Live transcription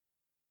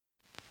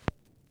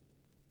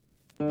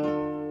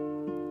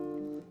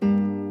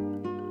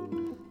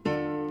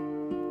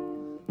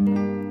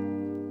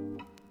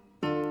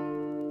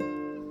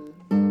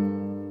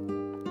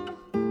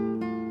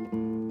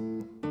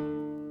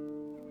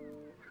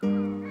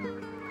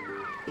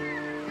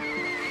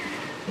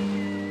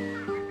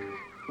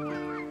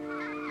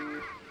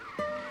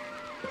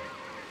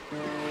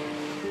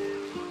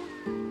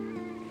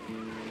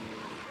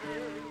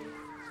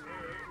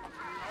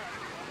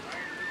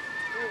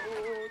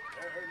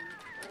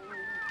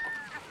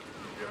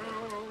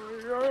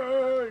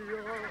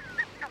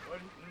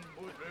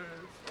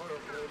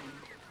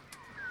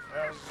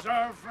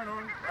Versoffen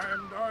und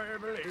beim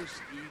Teufel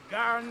ist die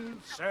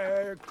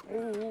ganze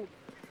Crew.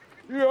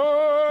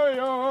 Ja,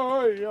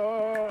 ja,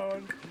 ja,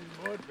 und ein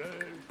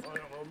Buddel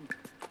voll rum.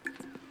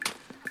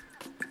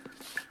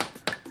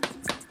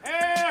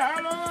 Hey,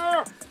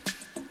 hallo!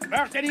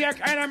 Macht denn hier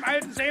keinem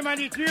alten Seemann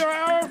die Tür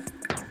auf?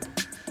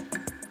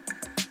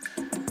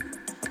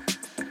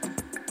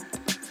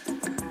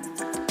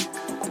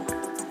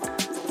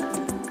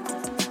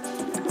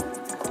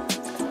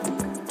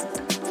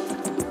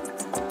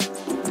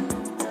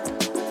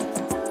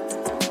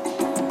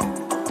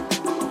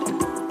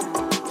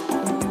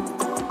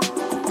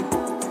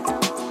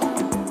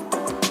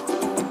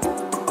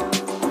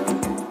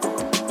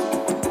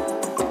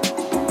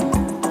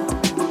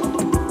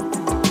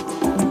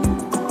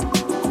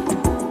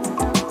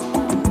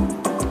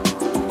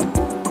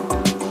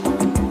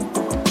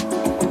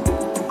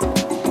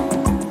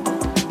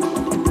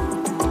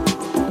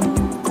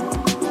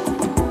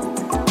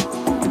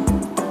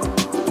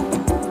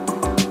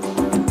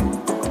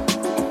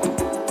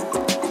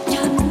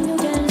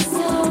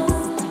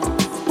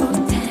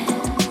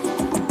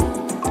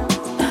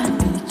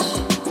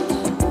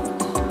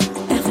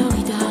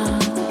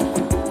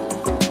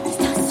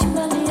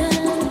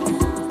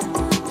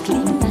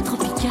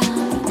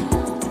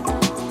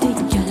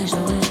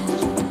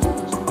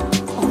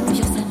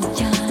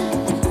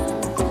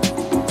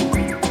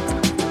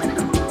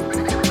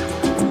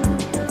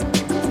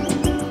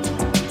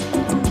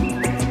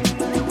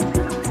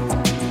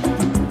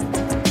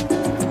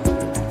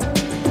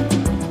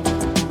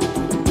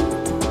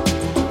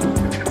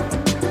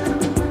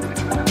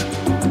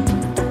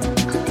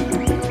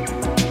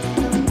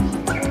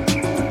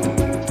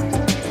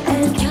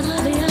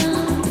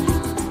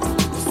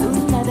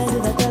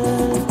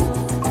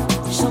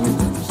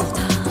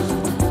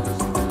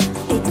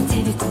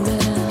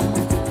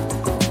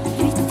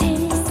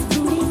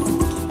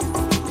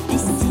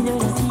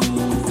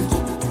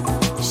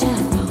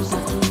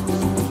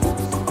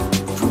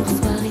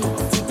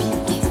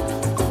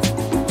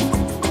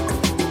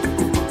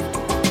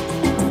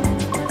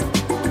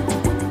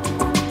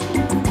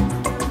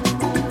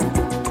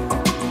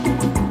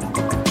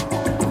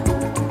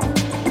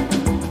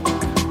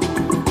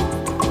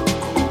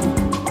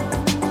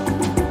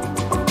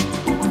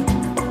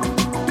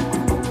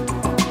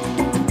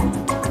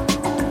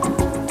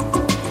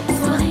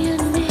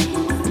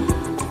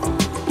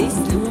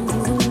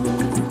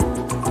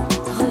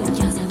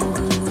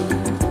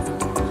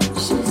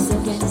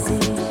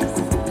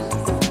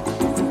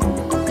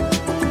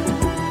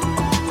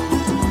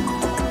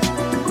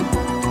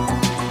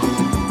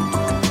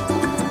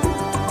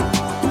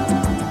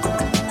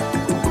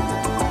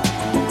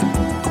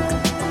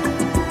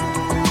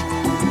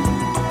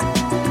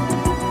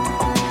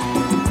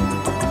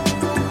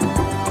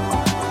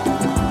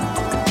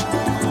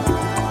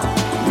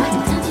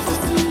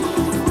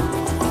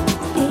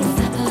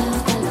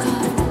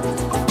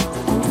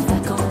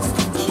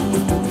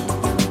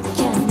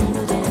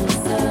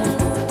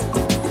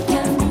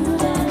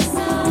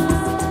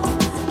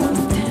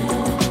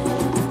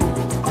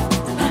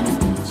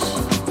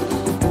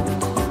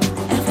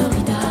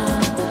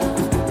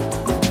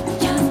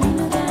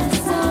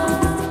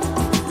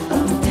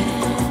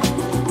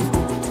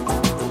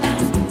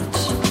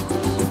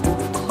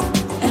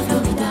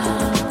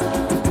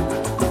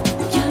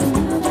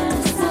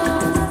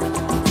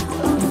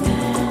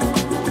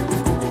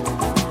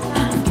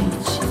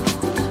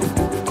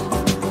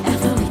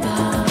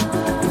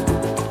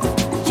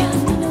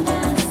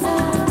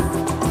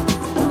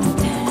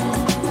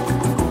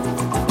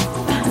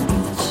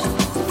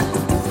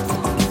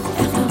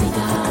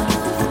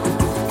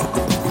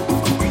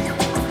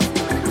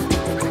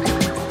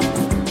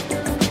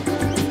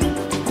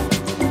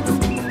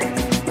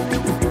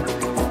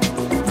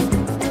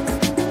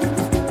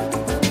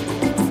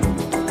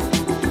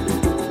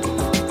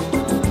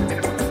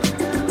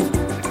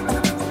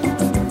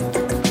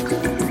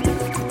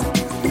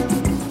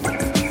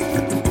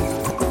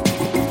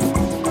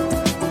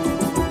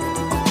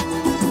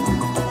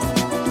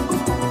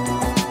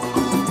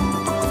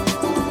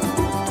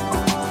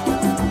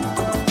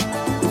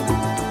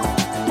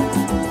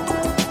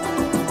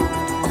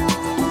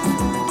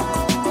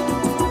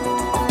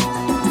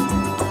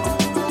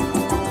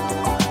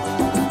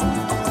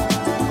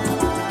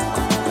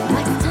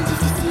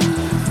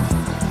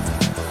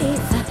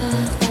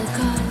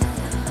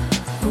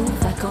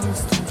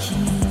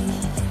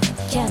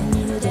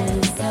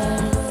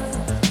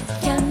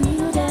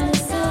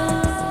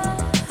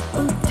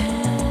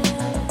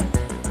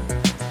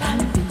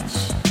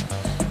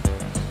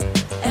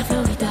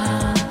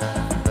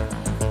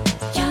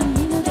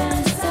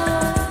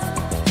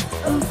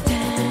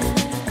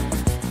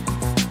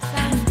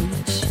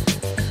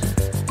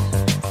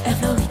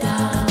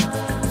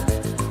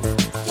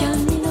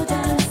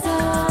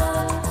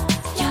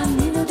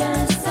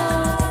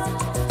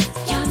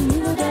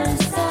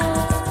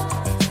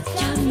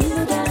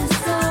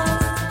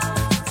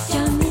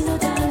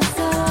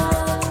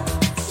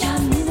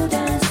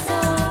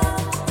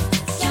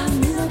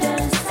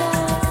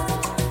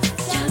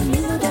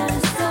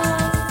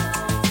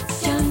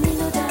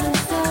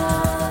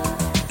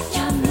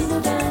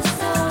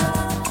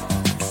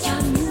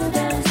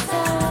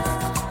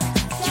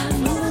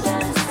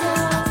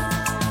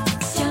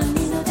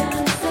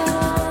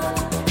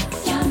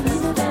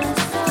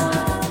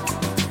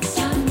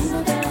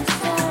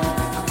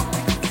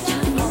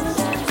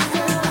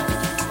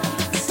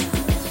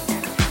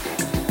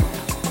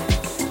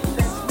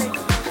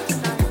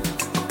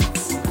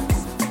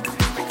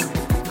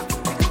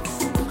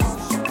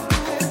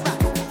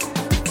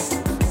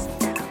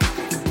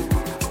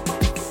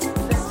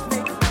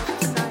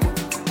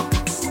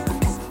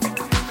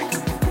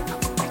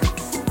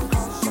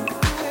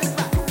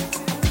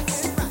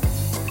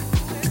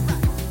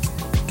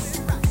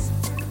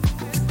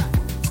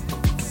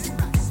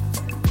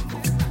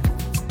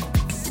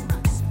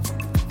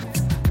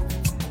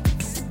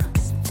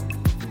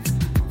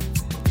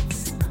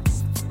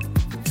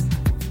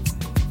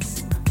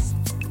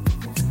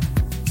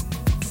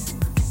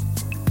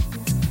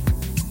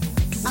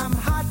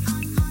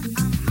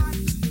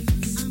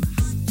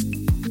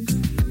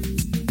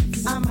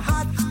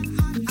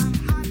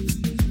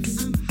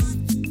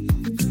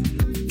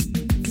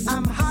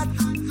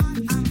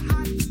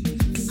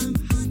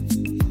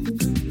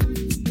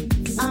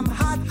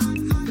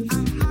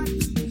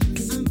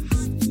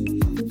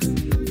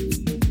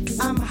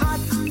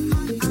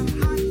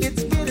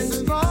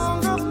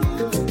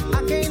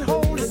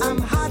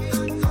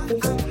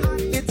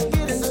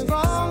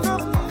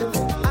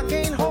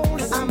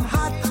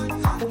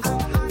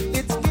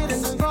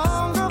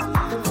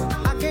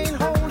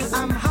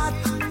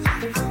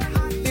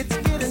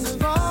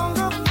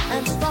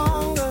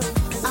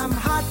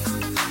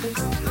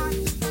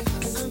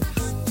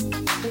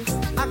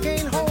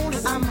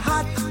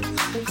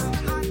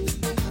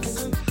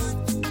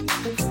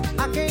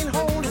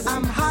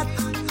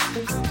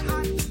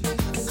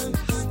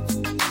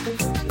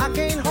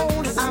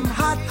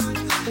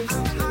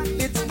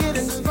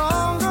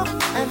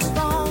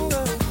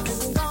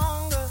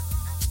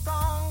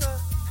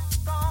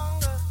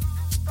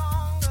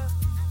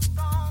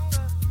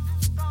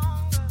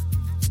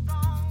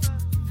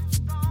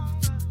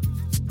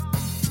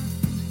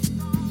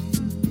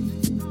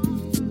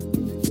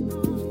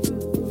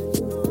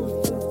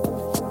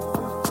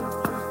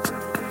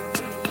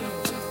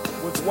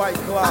 white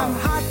clouds. I'm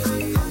hot.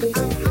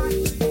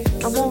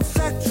 I want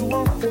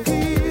sexual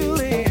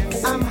healing.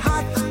 I'm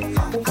hot.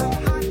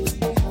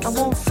 I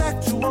want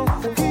sexual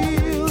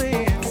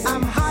healing.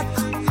 I'm hot.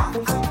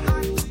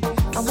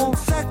 I want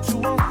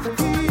sexual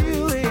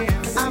healing.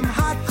 I'm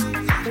hot.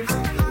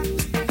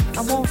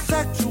 I want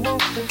sexual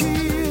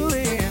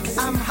healing.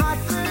 I'm hot.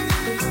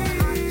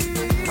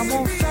 I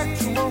want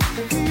sexual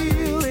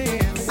healing.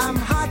 I'm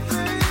hot.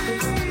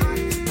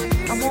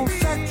 I want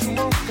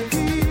sexual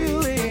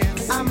healing.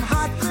 I'm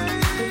hot.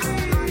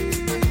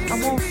 I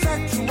want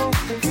sexual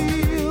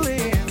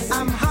healing.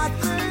 I'm hot.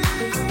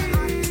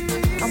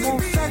 I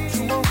want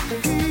sexual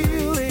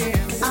healing.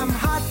 I'm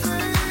hot.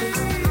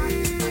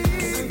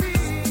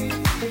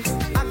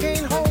 I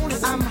can't hold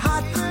it. I'm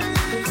hot.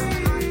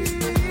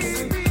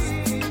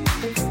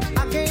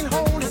 I can't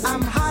hold it.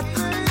 I'm hot.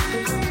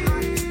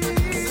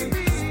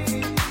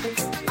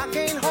 I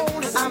can't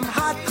hold it. I'm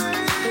hot.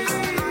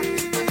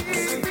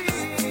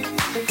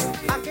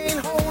 I can't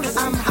hold it.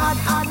 I'm hot,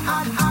 hot,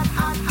 hot, hot,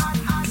 hot, hot,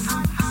 hot,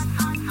 hot, hot,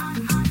 hot,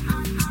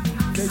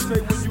 hot. They say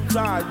when you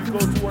die, you go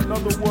to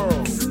another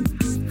world.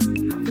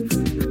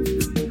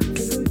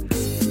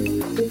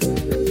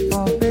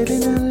 Oh, baby,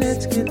 now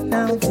let's get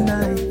down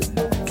tonight.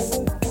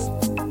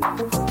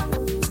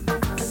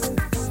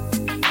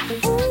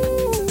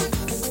 Ooh,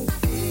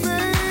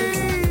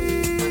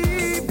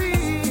 baby,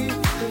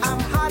 I'm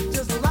hot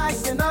just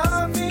like an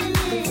oven.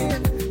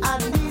 I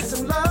need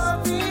some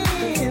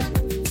loving.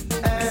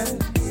 And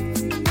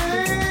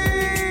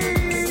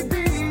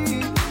baby,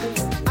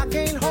 I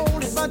can't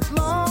hold it much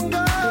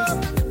longer.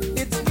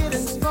 It's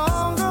getting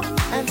stronger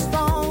and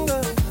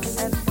stronger.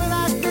 And when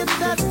I get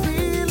that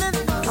feeling,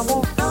 I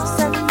want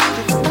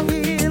sexual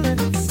healing,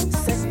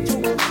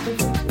 sexual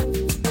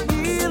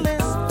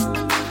healing.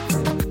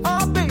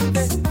 Oh, baby,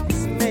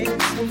 makes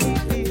me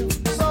feel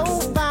so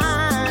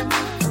fine.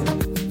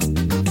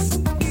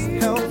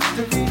 Helps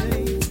to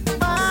relieve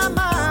my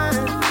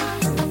mind.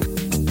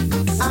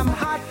 I'm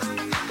hot.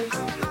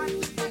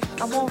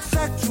 I want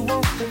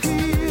sexual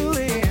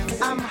healing.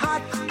 I'm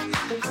hot.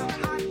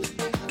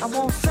 I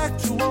want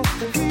sexual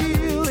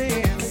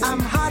healing. I'm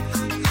hot.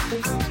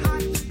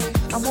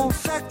 I want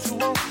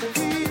sexual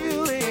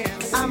healing.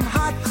 I'm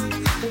hot.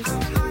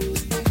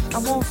 I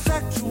want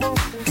sexual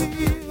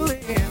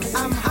healing.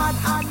 I'm hot,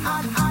 hot,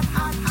 hot, hot,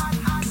 hot, hot,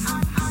 hot,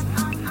 hot,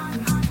 hot,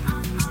 hot, hot,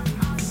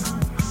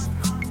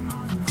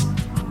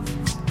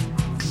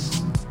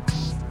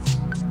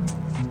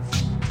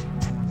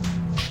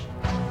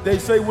 They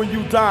say when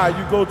you die,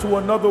 you go to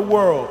another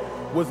world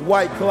with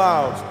white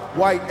clouds,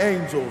 white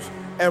angels,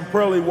 and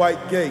pearly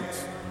white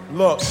gates.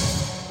 Look,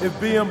 if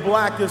being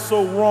black is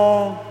so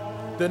wrong,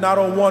 then I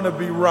don't want to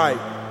be right.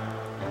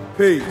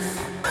 Peace.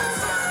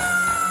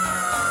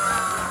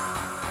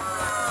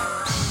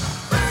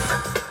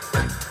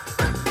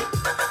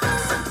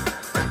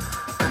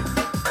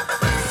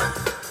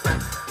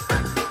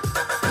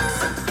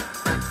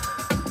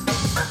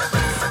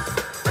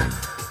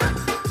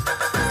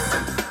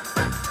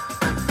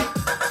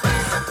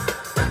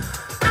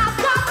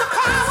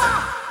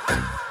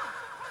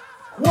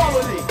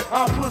 Quality,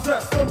 I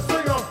possess, some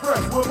say I'm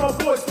fresh. When my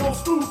voice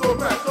goes through the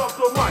rest of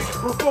the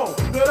microphone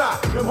that I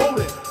am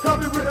holding.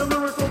 Copywritten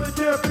lyrics so they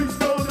can't be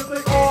stolen if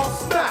they all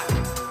snap.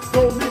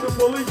 Don't need the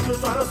police to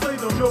try to say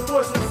them, your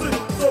voice will sing.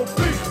 So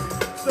please,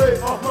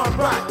 stay off my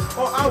back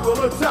or I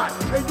will attack.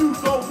 And you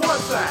don't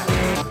want that.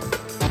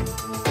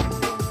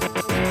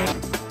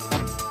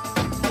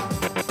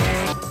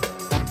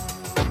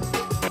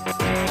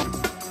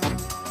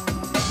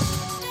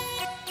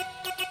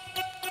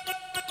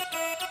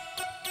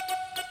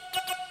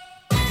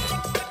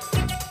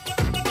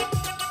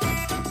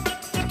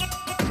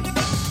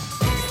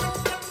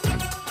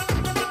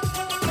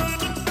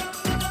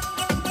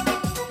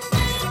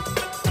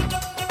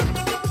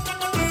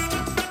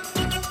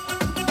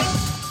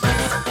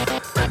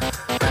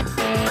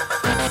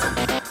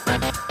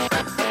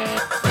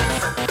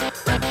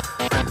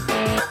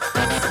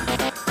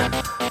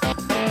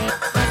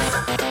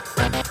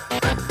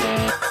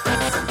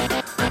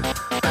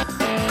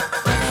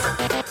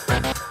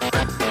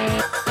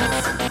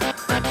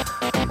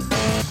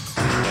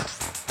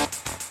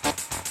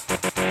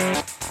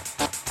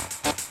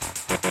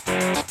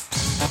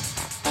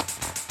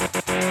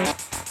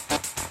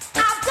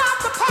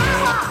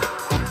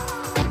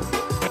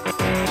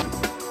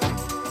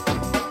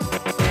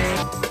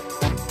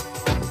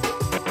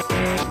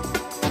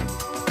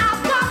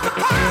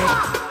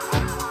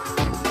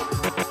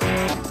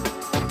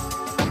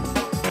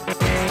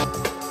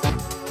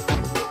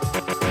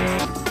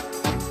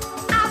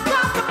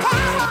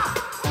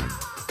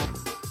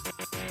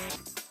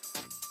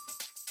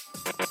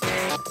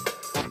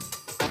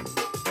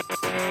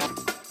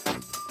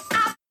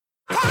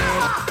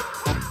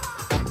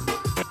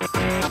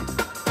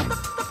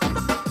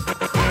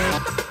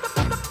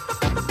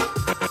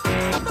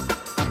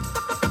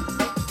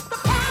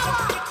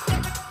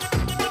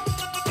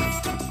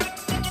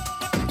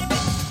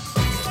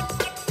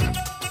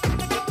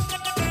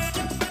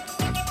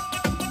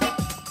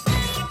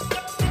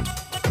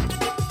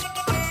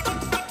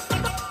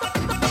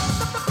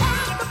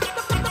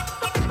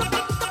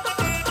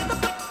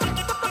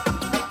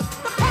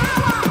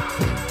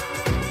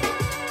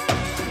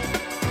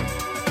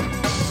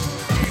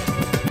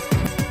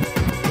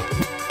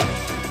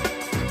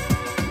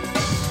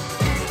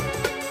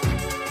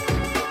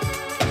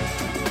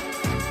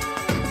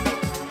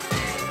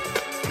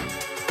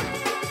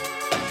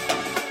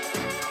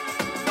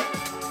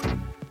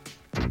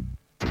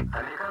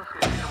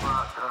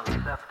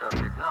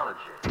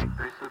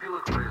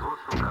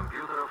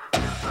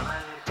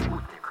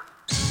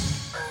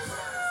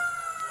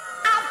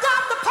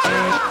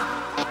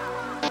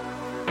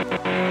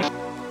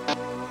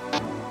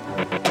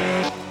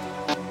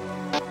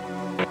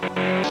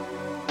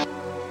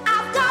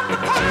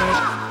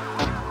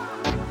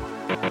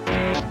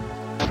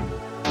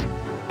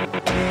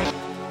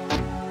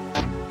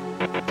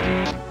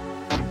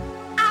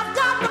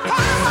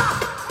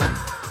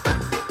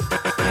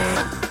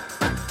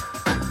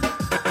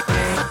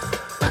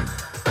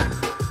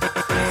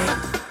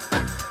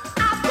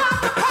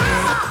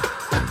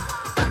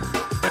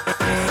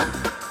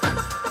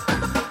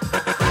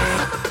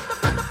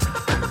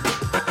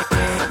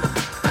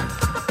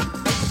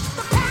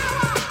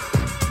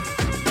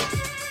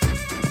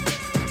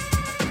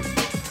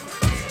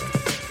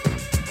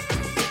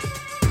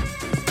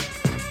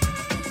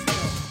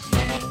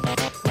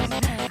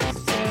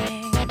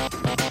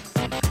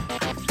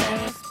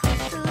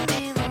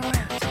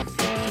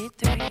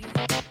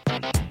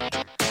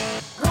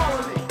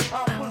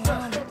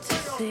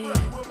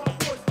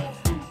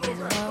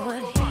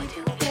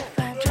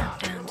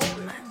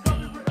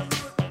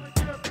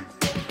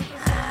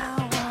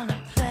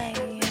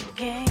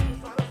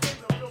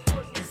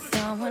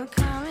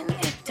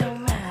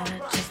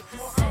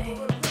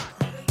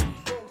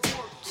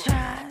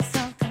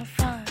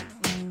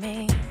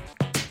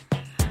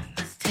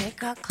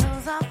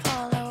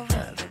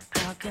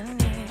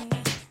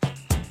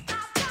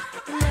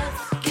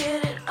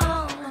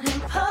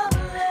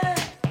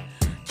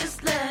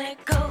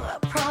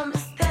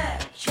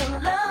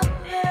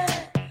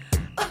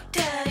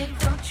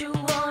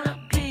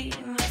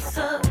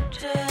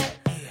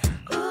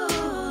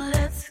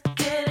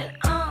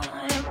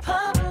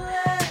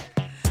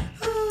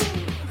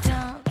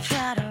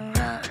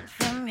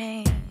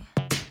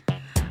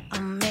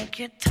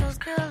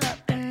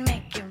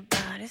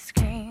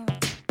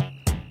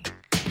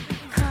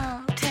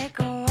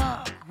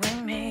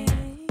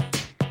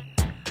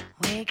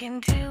 can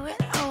do it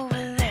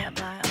over there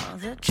by all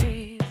the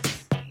trees.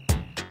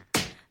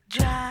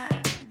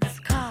 Drive this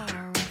car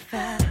real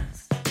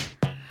fast.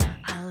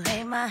 I'll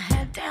lay my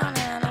head down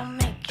and I'll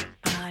make your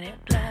body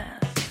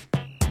blast.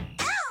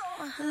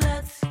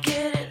 Let's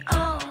get it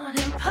on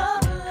in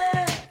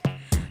public.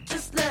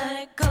 Just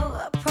let it go,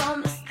 I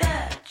promise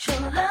that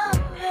you'll love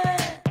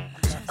it.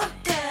 Oh,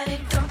 daddy,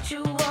 don't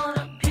you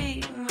wanna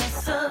be my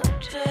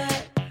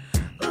subject?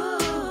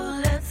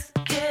 Ooh, let's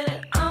get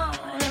it on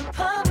in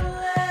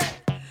public.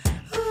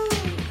 Ooh,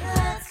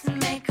 let's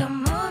make a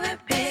movie,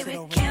 baby.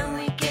 Can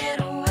we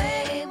get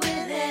away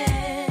with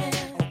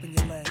it? Open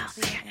your legs. I'll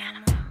be your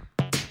animal.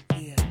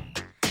 Yeah,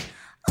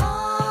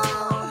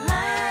 All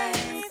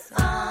lights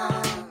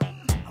on.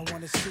 I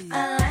wanna see you.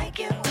 I like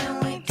it when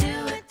we do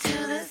it to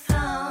the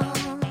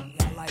song.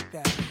 Yeah, I like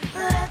that.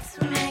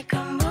 Let's make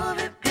a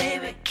movie,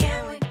 baby.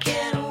 Can we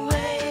get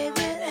away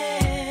with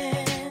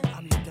it?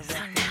 I'm your So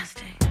director.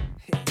 nasty.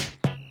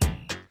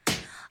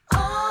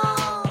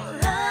 All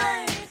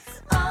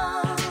lights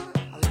on.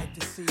 I like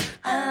to see it.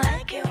 I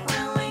like it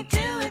when we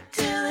do it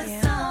to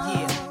the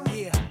song.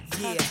 Yeah.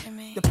 Talk to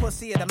me. The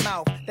pussy of the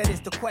mouth, that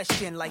is the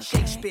question, like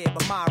Shakespeare.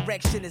 But my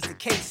erection is the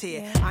case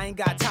here. I ain't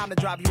got time to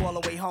drive you all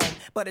the way home.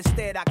 But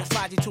instead, I can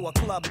slide you to a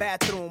club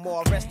bathroom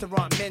or a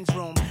restaurant men's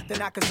room.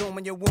 Then I can zoom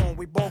in your womb.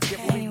 We both get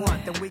what we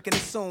want. Then we can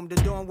assume to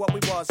doing what we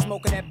was,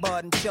 smoking that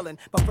bud and chilling.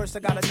 But first, I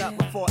got a nut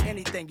before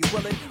anything. You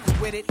willing? You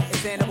with it?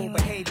 It's animal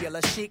behavior.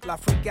 La chic, la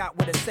freak out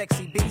with a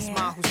sexy beast.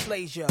 Mine who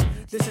slays ya.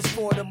 This is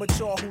for the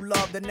mature who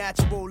love the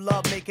natural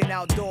love making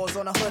outdoors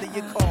on the hood of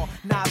your car.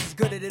 Nas is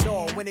good at it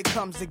all when it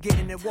comes to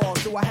getting it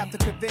walls. Do I have to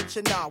convince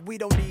you? Nah, we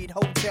don't need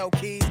hotel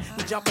keys.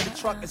 We jump in the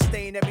truck and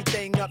stain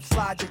everything up.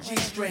 Slide your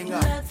G-string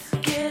up. Let's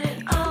get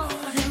it on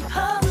in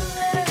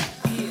public.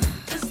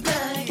 Just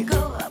let it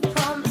go, I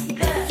promise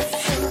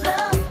that you'll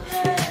love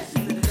it.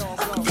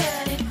 Oh,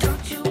 daddy,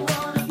 don't you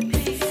wanna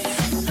be my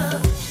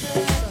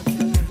subject?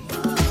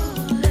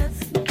 Ooh,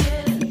 let's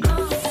get it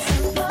on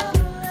in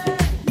public.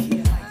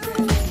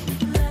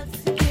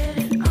 Let's get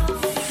it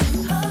on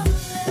in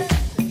public.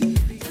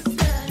 Just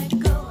let it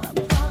go, I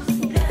promise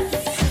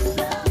that you'll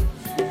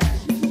love it.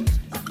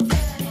 Oh,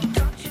 daddy,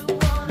 don't you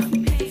wanna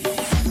be my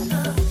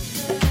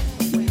subject?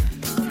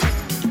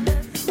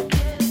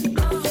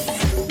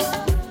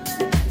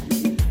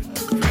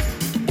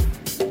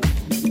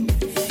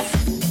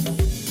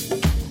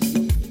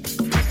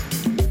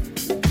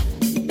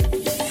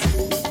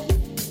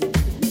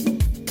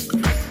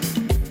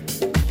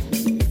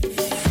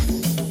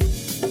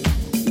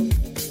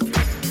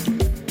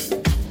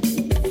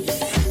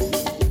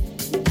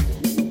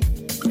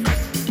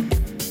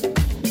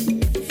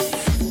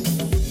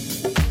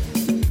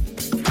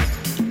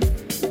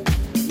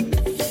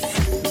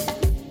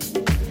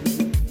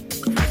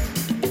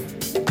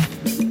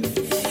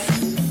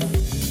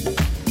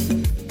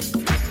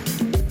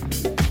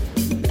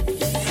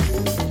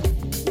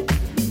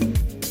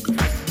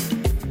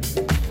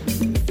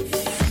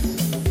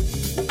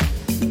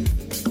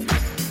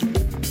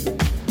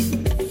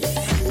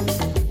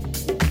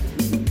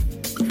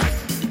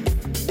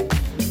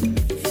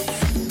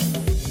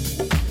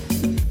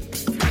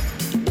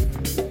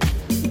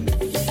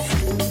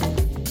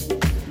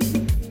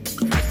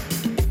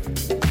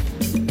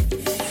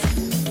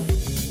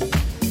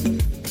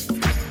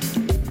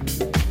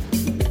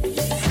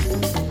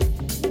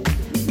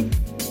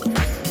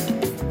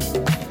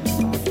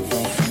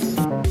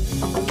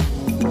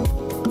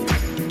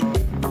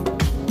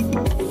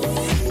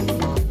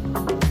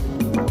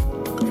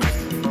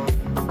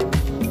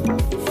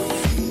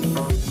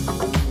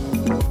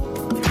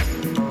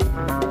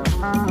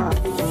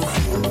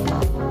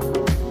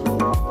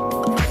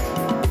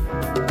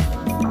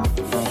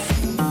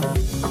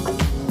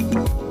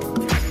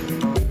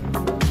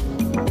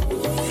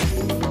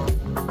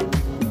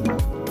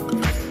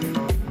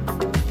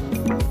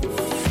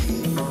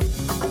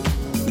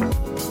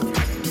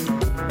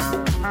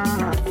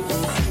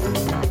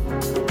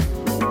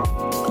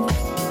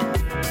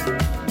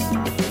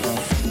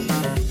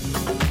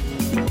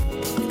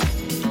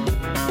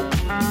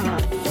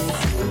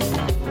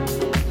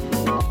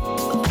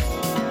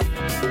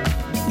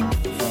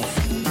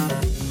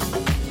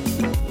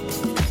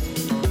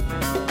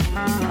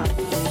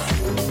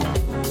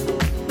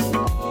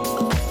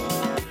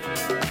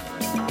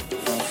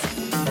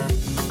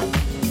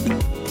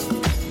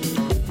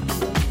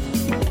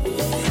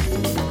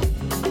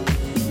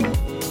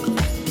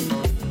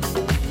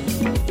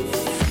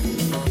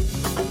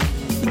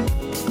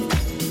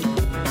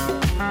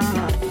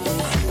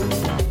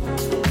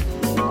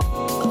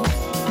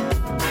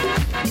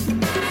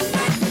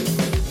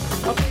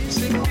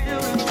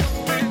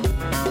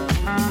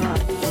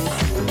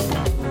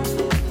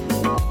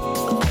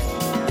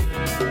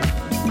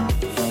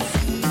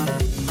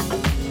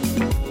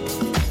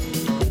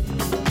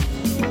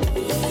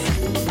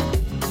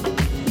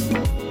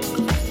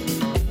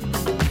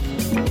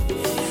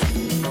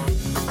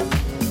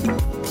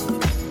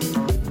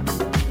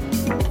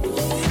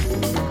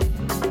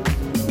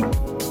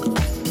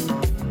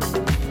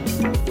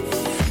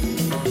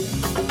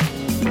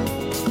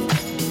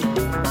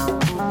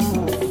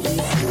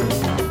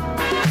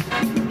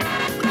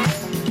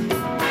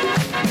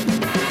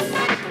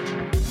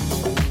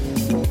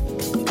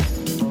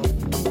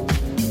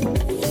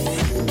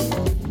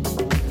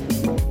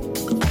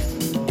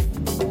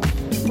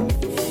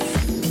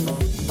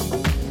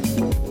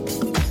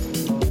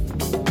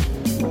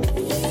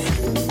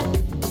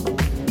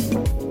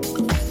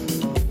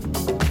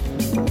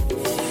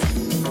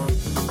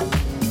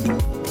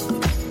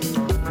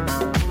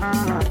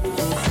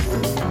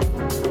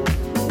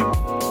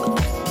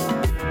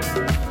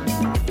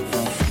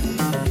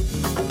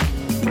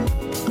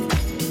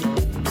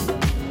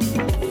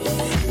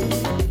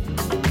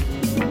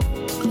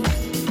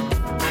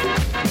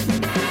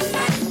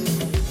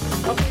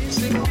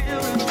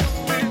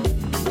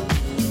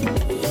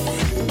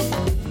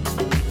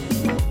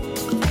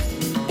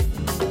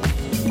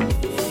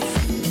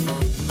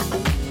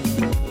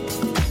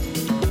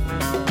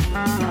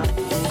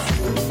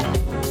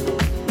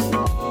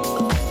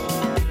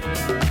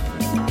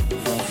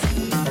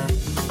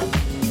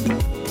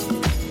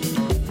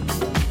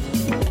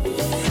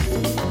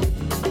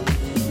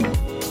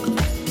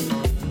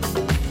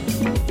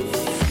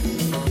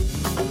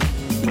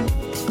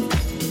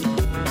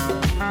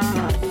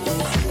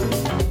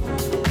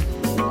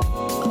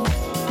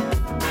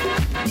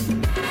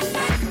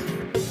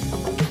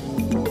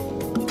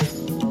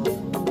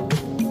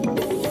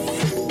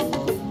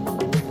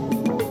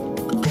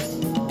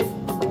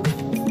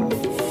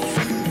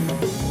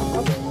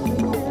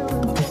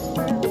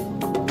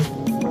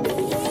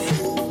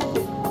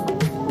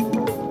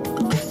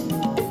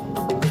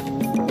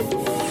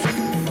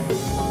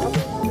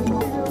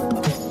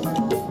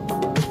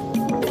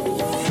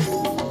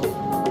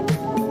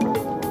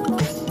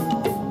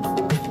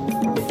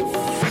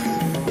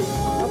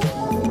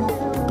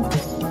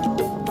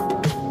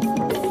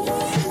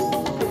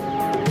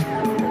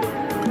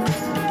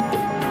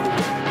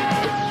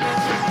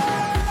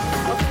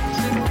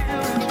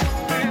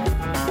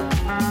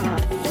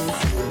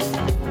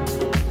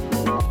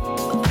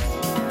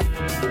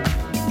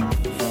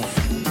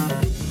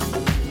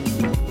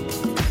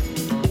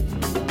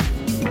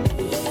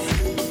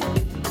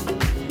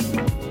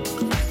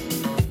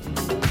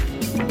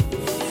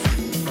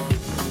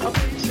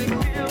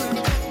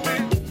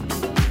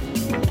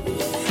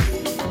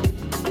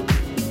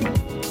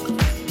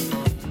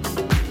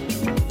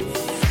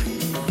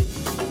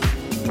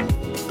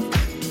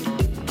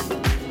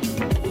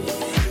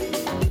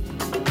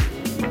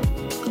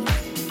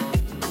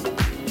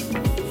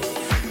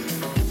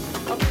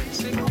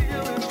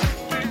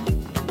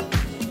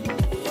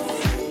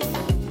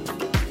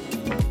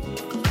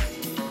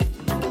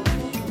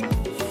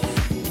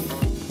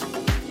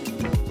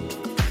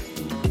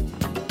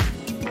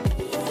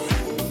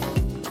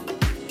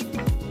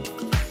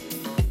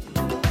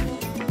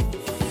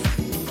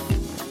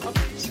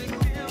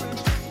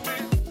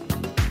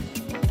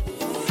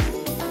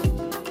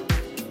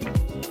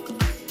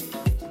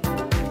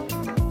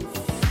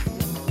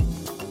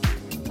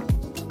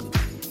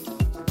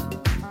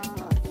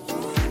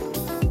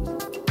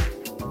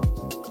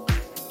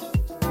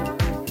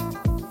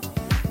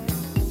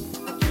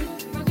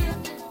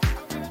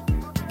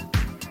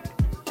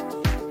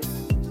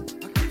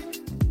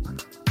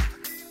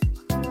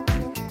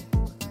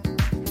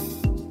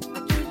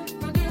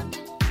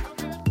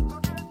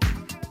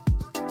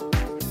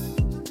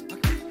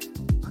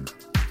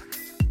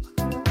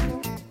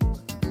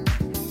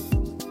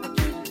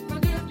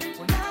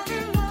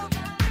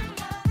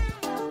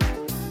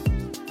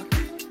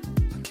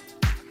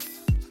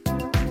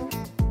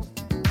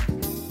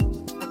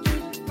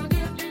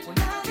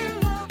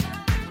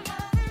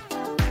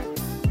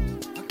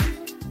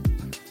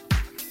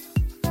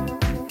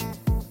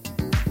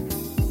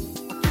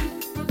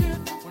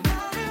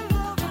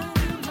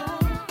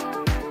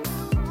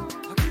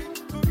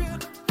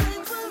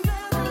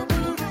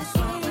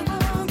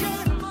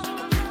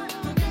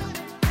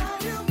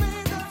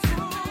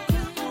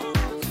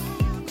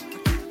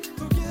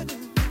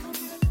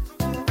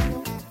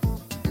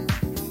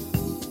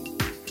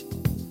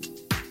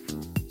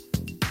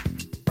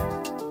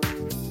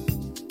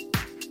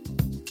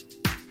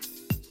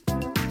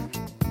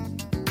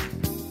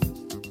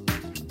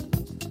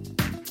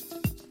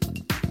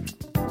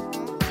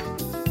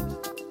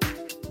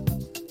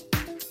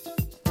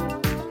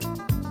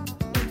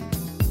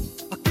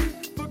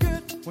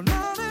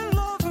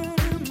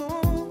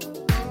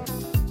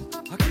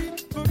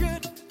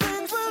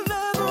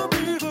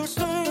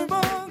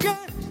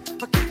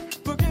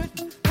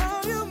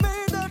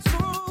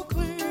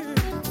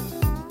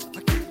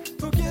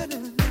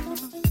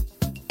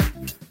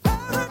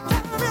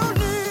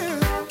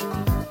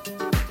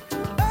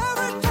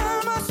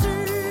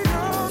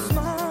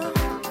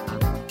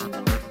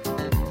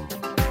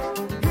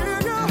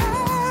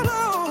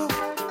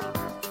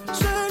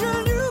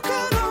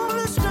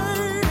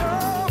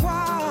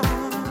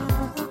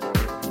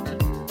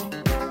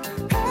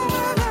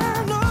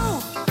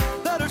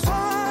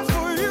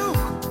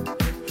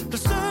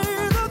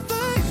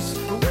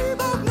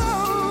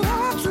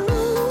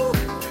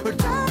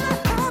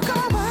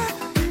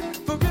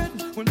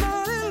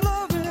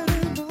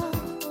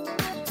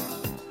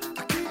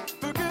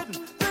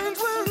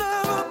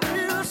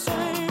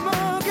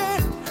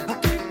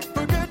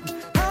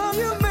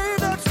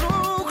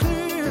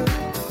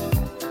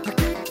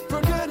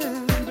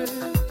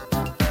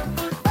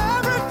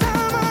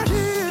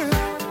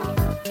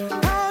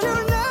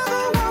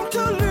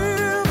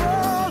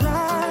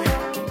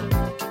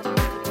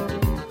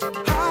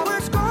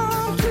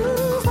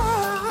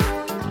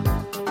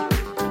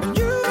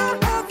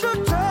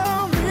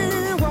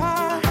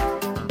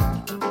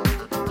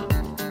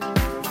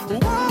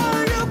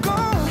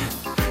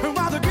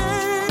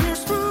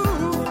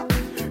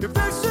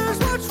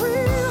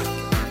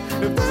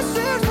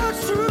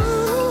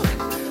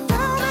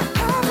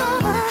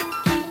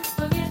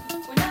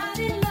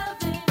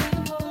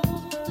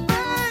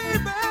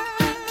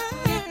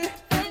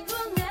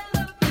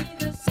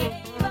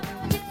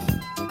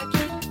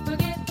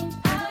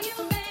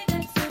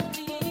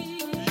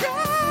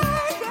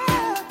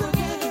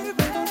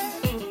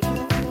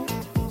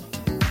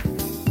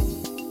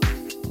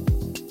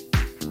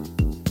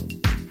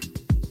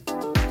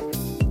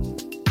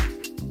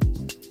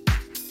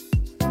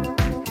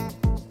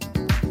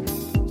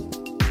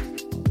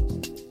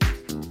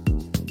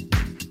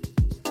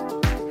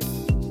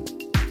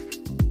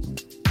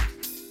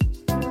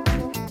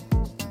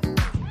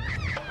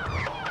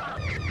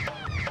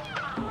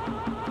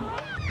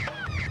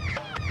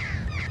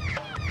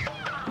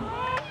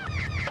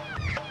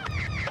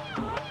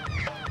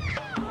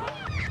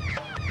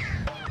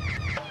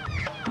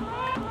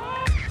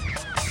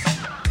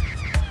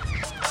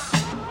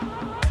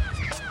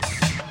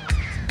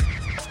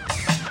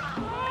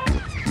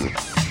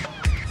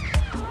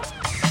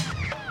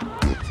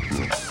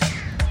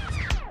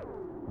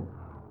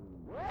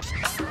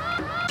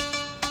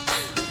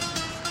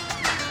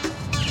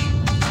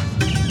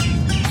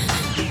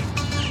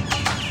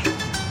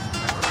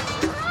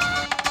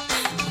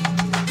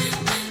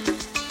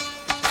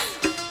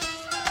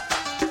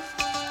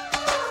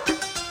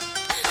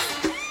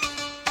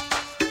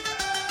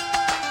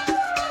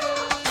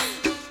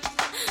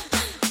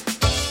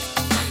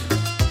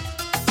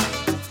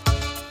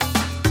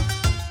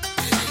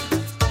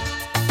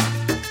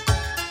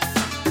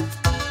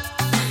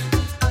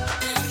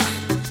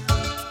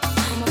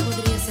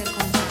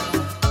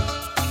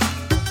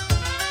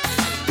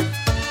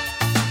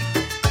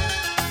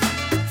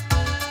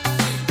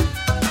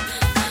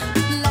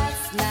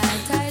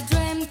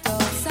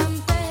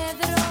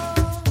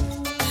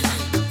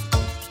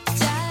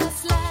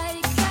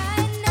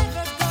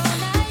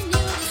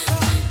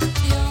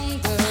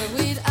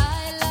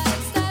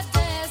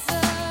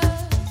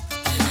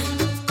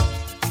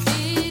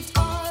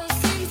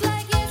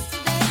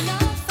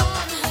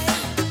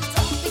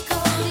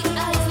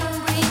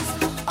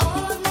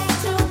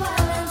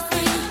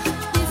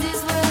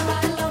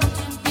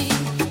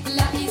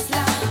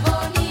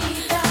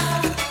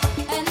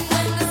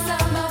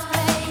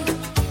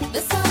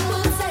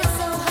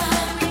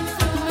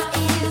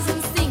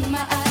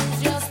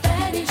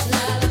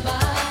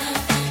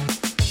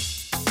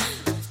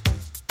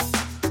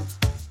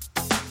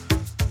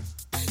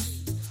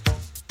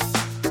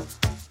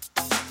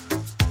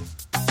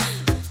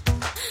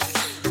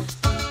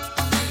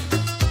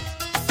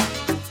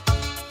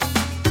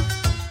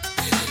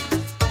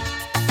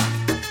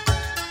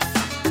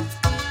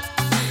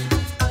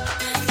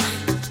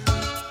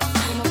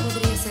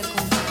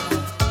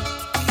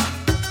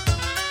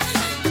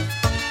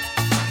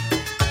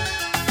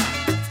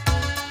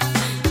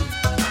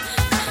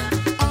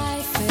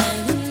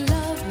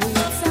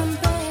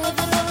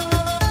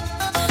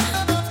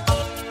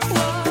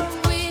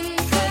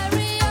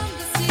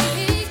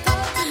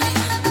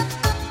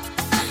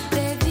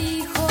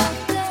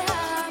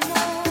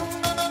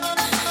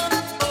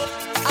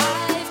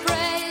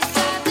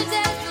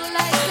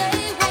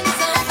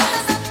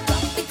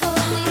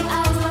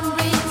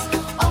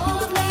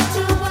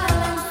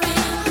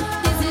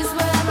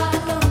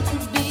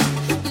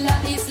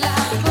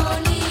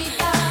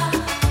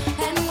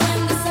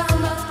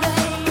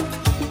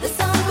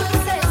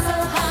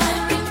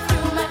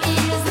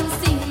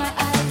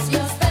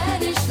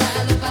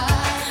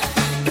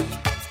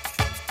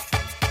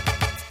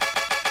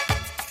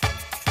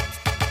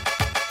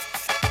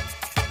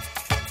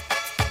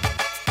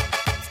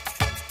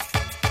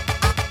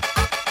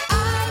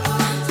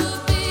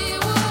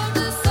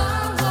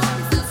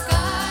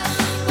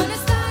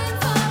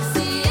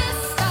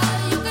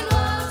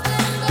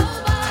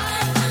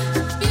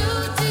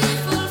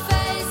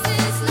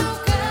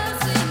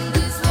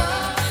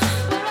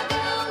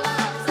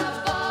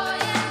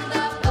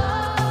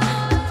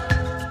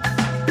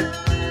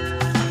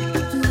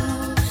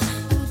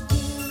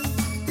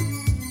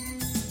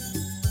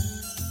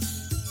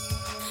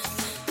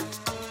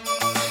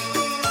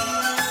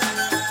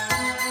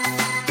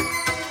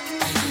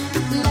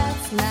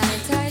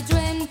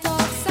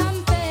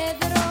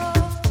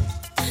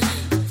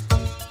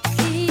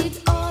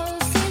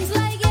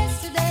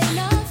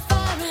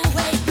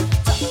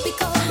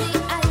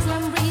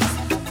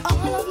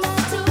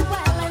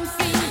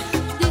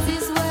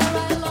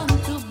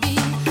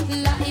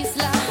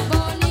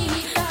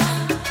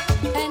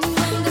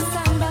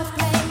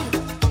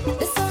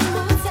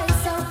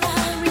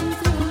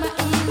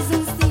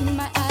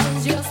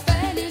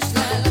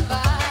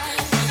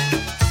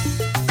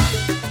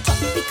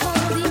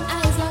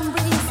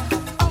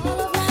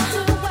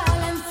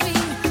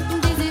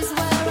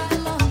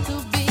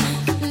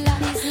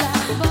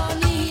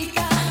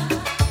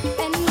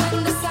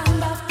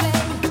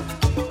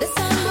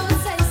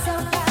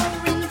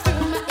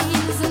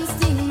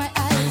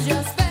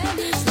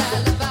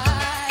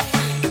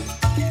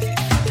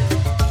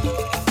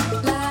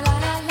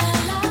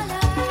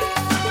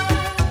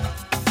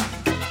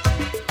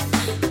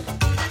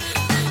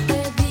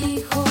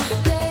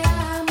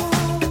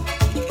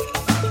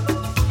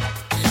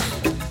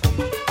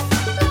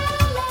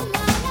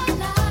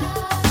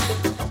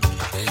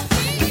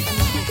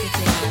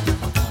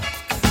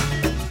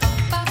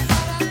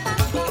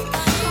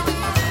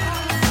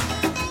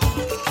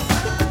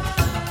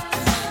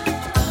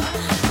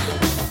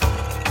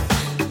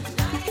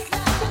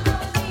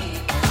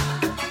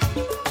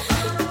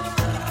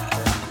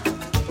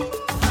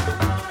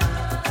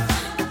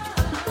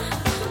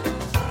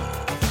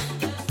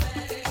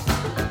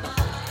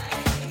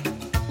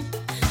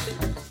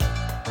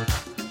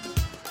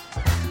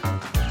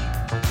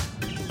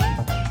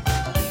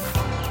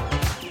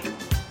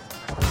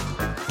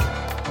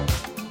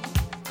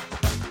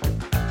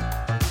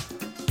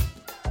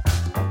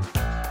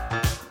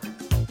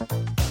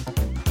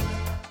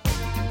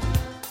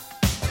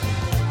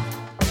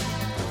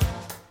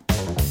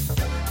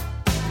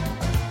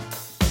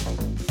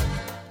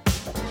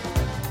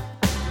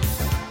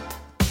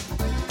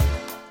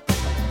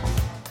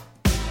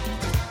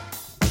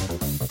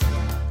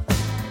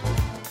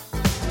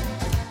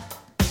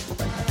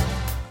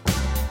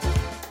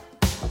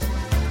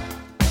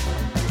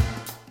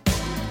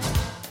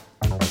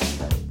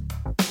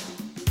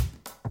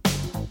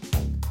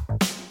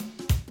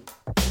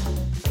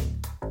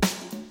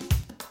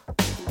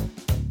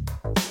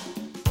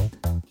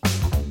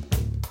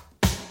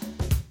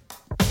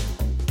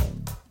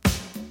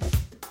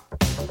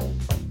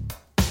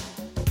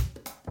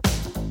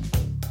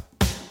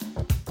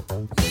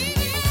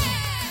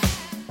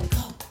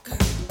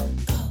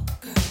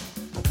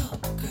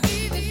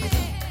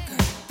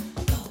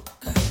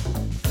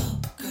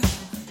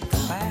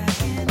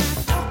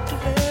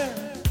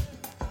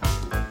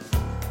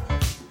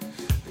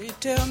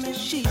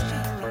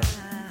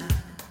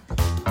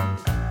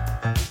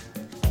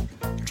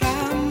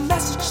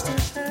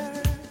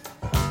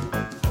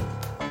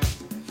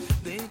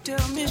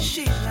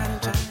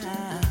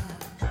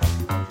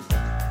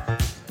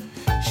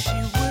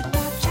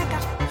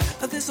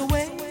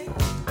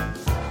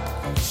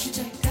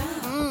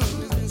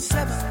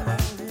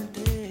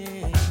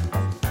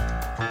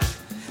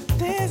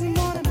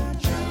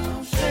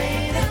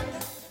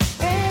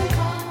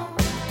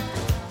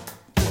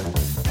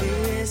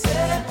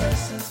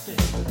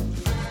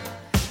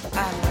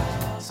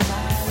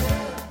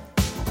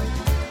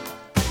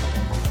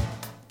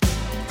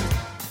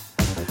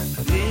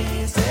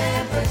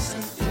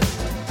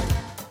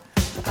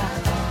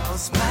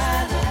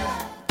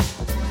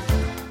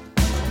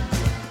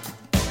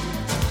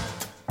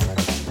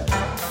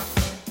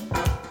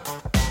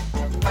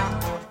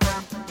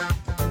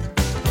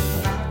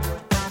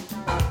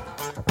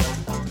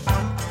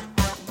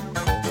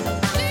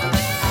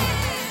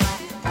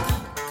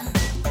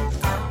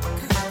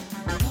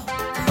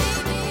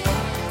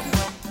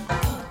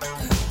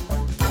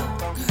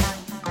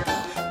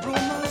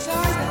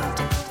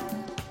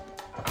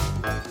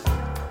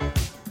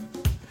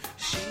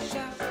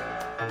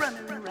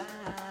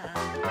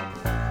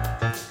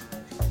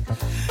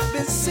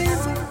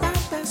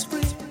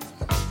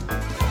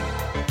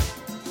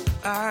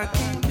 I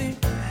can't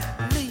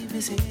believe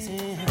it's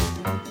in.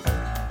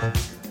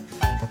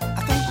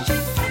 I think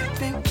she's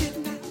been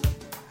kidnapped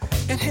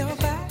and held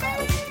back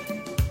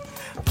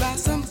by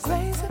some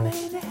crazy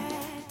maniac.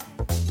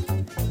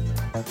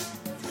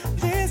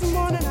 This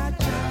morning I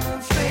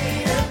jumped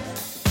straight up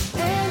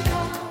and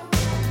called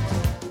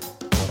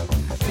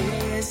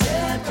this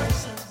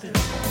person spirit.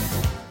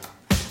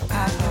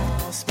 I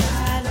lost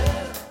my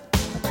love.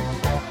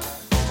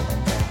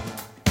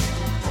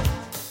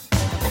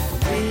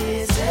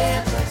 This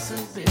person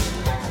spirit.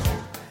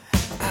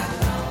 I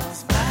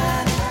lost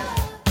my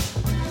love.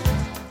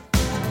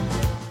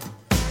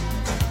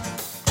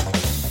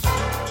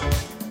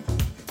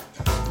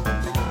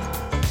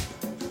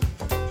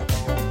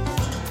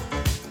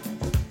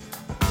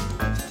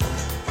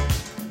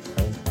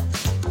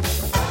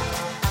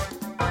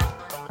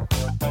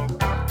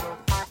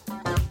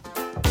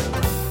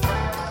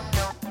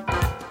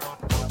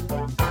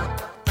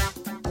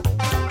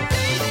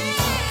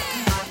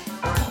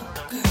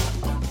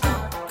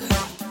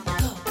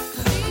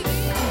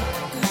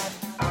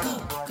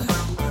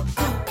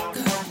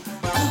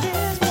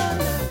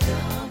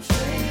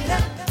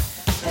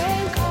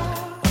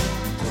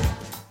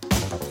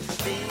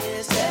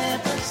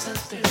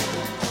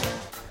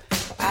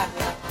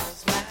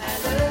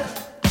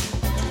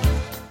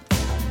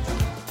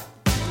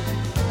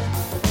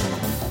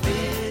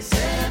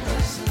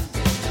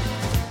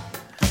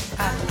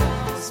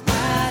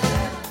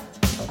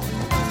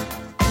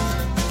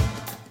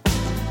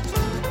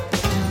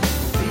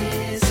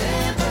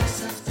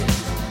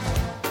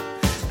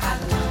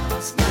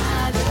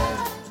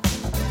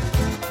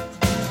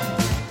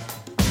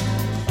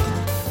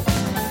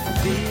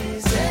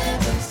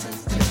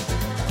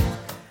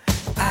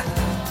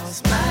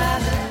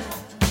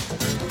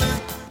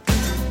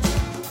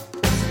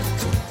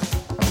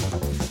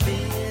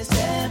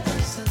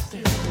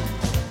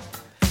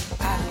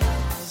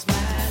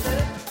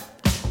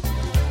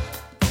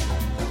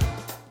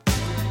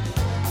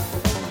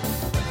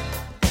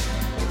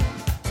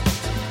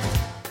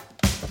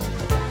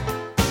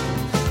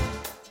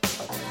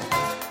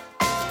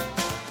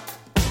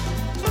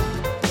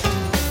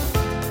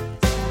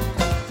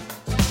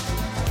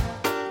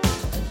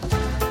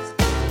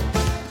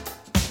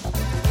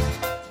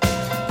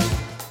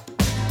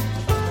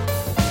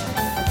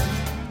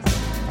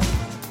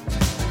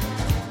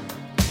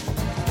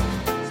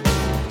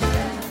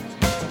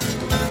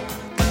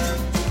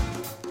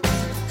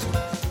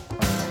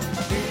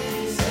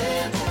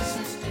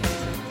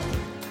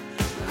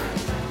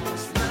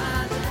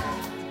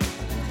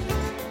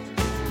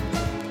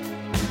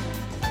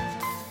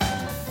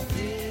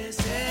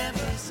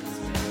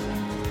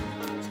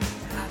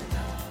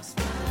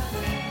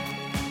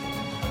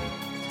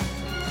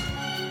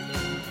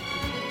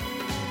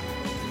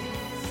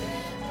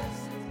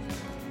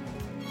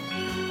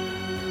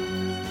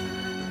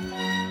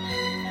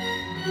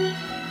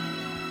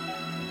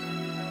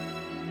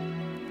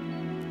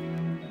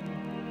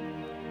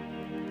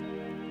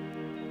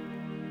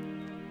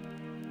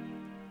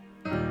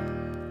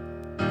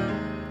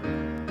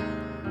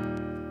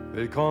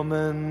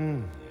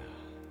 Willkommen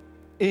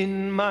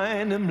in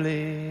meinem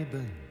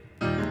Leben.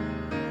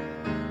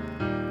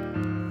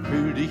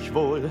 Fühl dich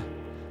wohl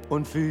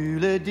und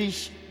fühle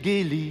dich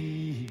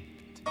geliebt.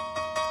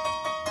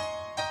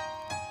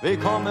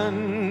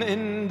 Willkommen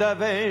in der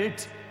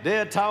Welt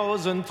der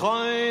 1000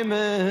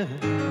 Träume,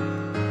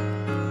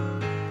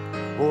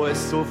 wo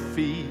es so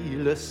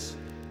vieles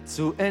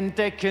zu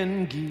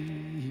entdecken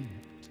gibt.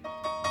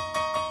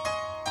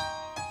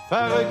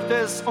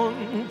 Verrücktes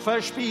und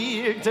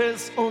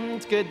Verspieltes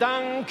und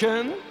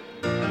Gedanken,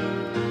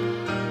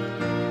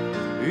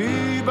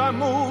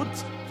 Übermut,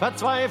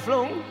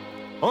 Verzweiflung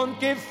und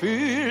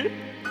Gefühl.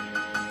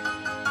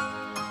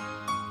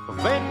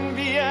 Wenn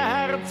wir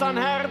Herz an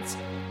Herz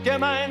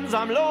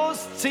gemeinsam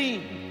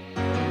losziehen,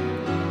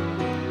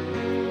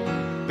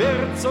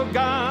 wird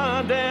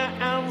sogar der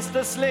Ernst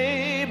des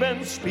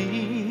Lebens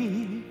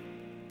Spiel.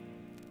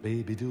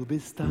 Baby, du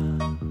bist da,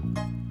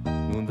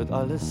 nun wird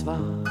alles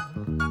wahr.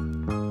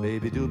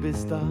 Baby, du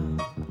bist da,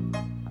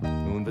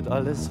 nun wird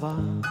alles wahr.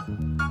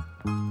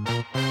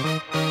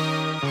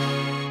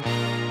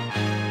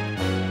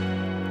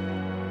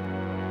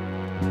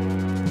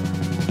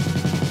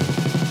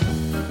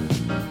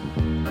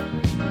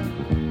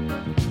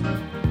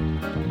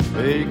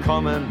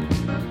 Willkommen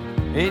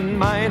in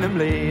meinem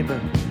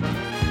Leben.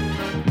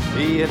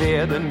 Wir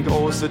werden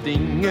große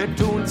Dinge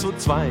tun zu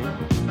zweit.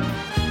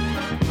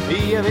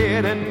 Wir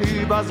werden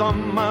über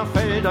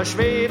Sommerfelder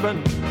schweben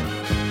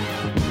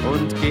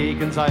und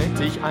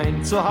gegenseitig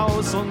ein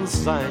Zuhause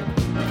uns sein.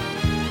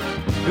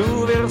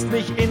 Du wirst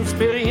mich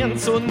inspirieren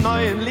zu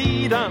neuen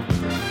Liedern.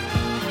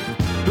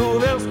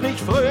 Du wirst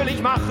mich fröhlich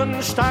machen,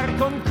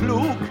 stark und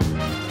klug.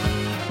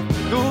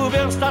 Du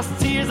wirst das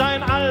Ziel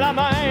sein aller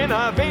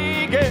meiner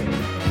Wege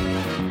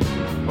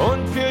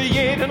und für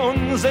jeden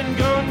Unsinn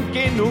Grund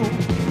genug.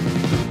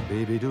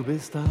 Baby, du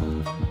bist da,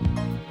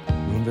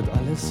 nun wird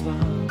alles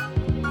wahr.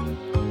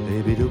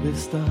 Baby, du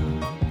bist da,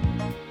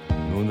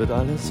 nun wird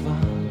alles wahr.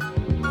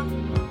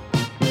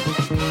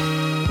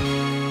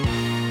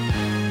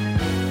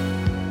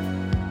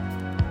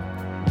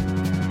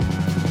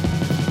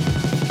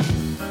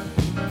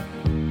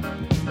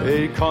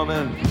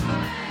 Willkommen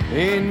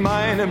in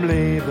meinem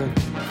Leben.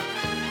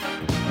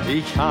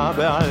 Ich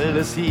habe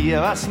alles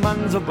hier, was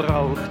man so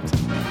braucht.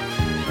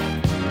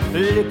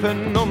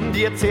 Lippen, um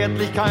dir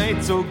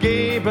Zärtlichkeit zu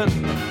geben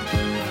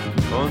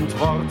und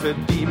Worte,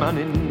 die man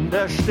in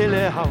der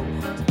Stille haucht.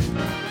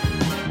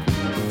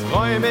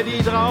 Träume,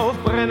 die drauf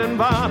brennen,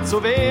 wahr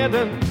zu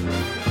werden.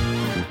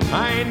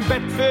 Ein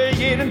Bett für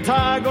jeden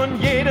Tag und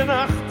jede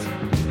Nacht.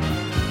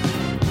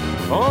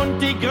 Und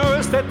die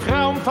größte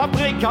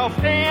Traumfabrik auf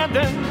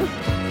Erden.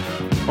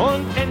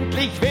 Und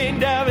endlich wen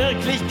der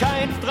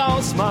Wirklichkeit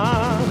draus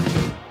macht.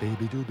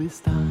 Baby, du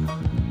bist da,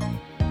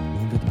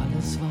 nun wird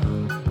alles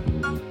wahr.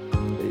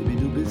 Baby,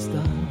 du bist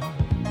da,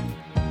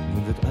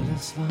 nun wird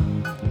alles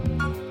wahr.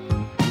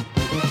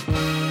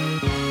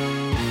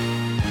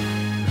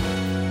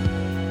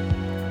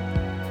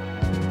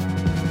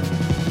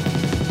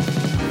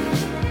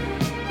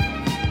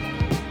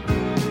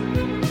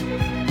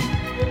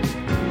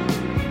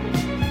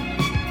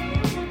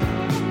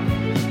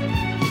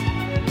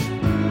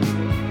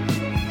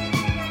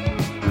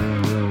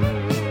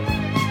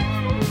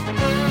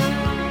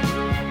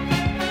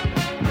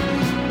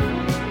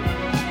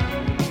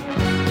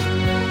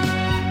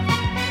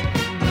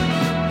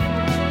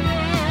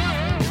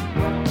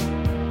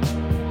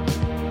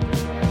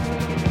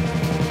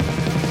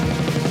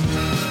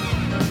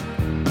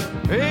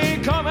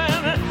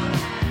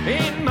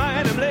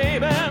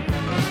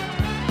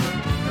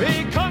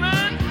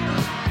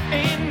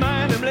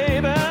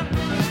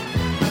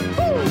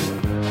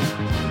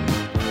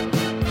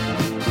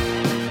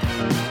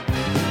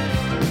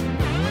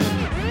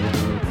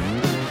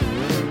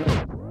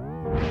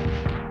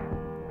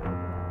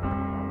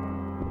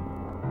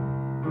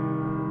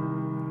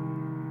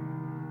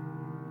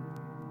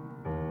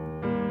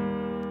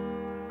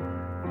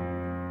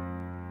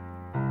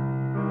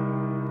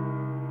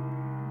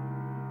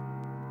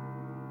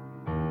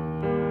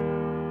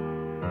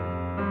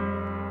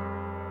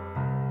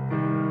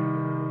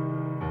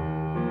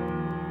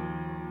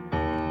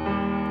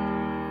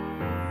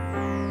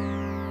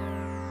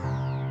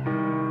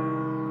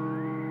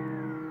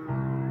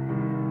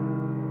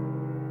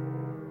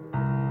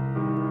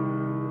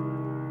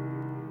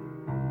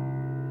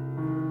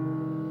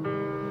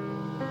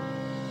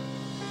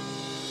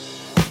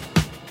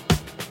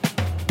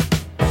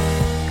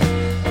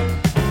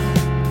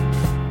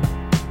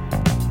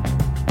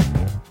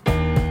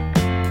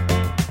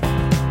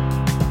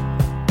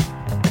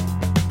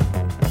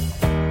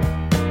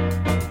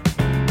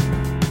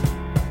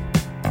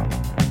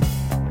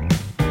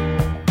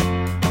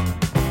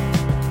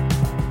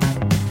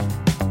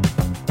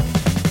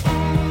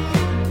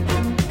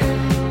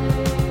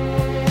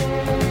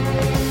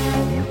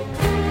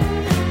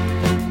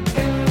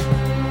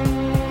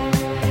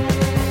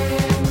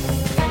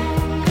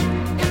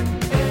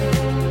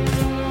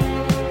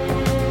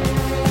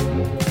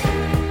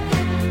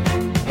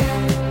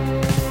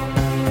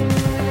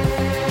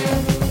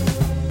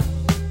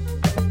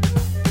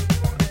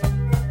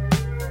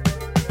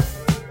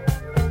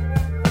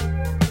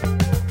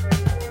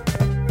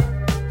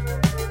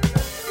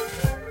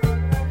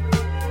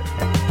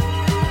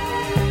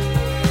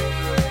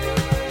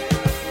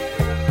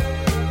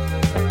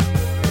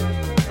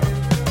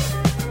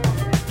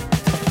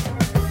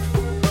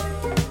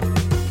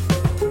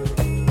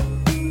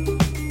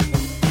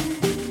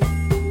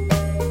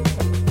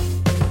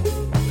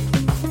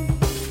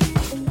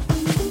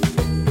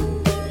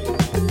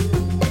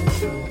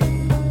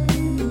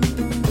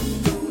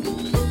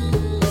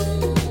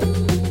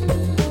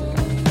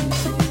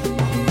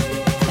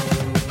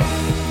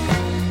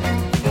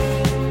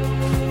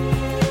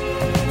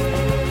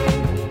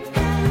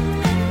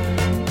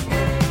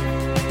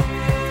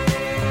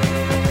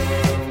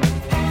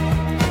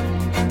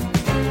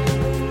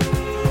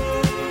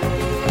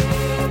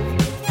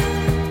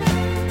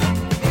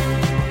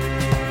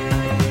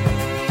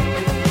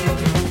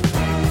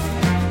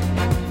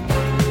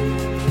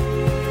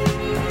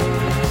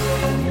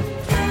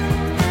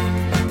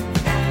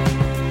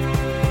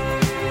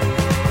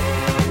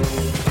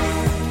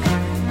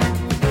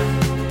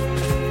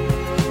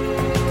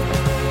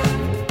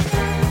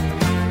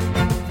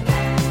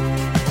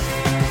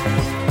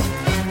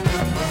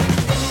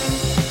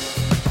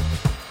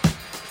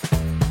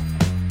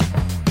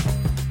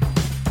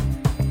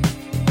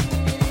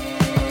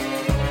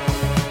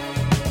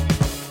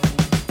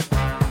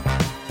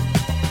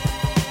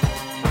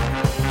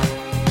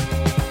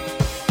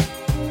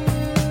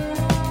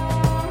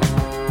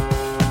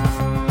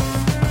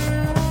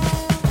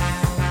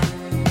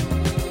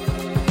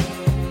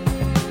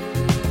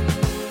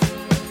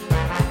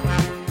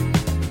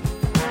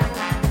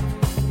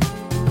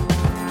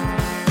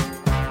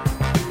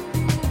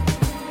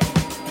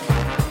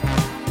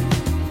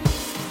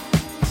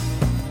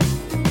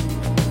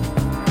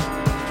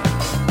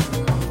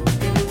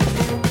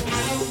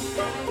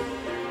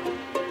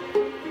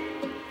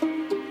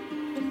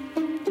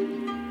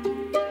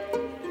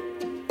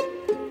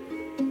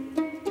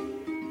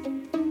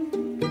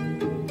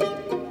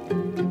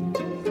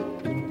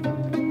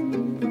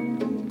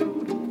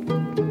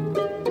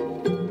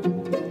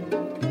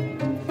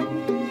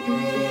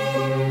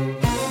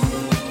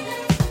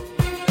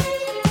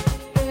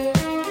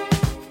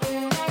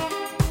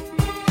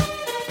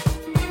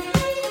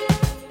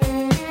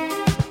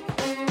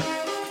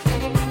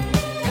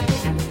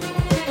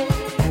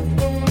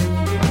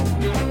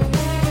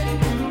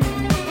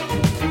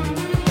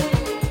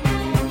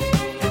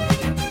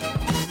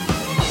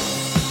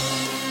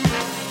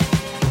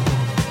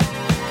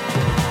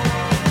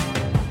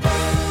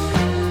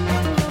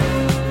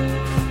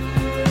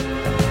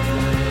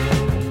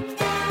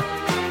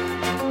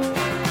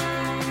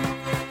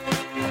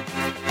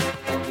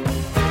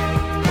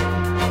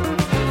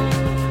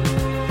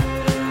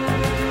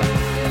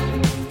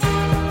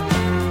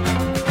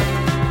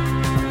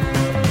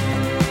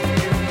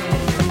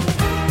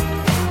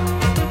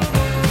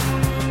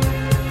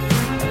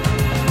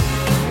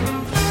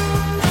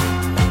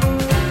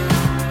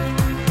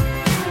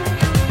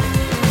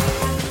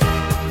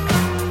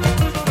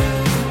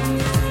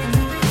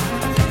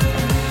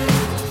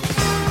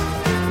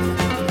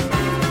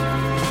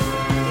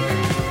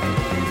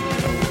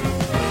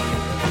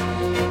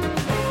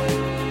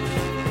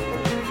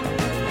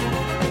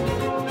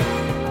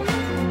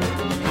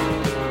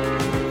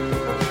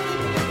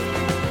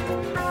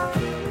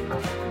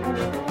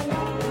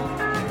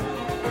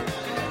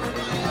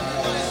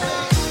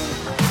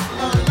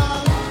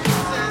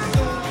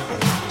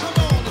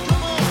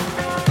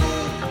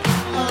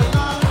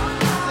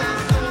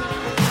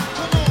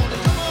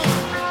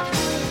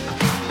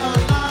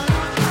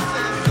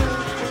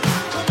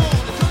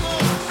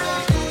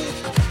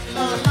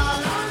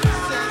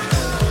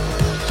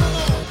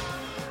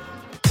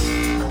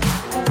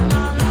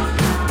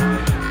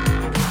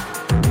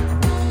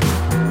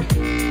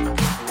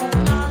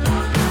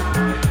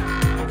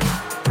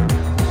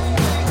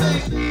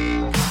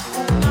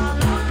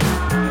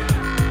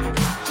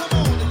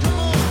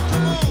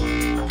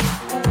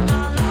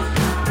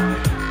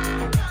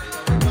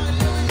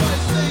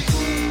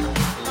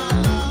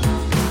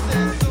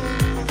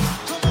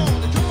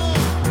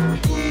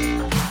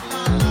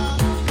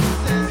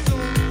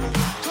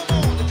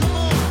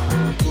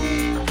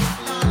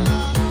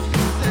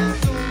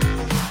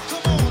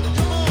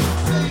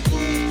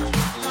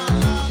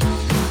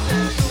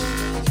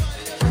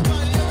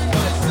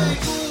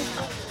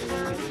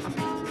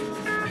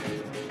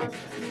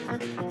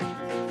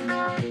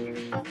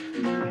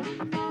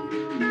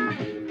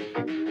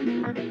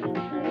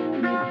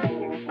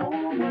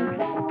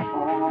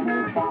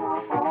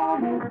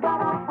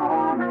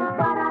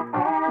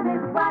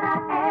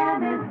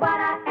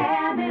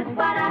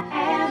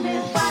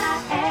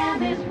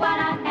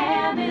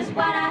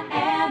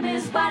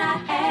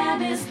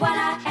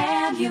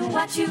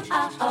 What you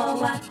are, oh,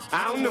 what?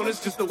 I don't know,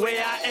 that's just the way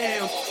I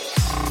am.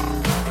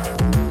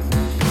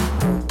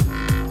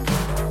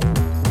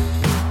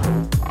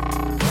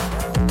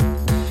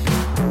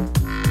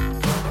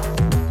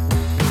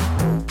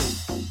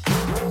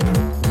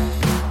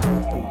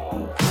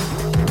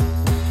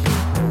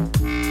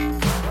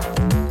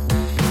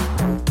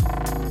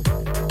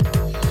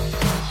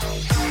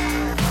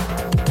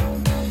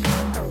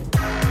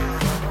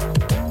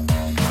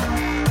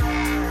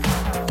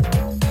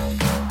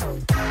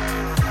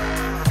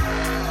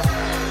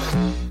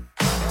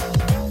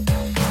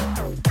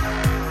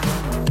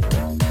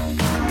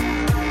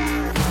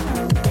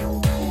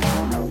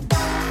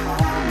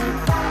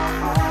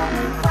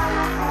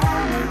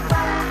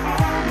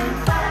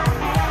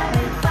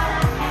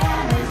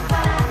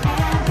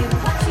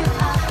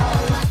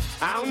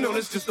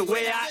 Just the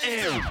way I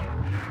am.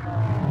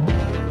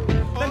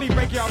 Let me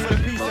break y'all with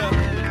a pizza.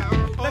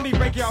 Let me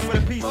break y'all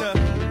with a pizza.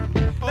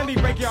 Let me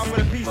break y'all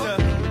with a pizza.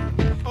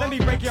 Let me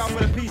break y'all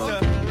with a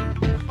pizza.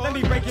 Let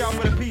me break y'all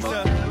with a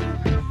pizza.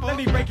 Let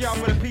me break y'all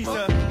with a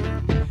pizza.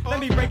 Let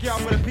me break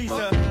y'all with a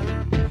pizza.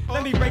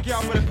 Let me break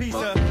y'all with a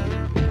pizza.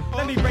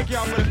 Let me break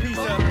y'all with a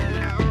pizza.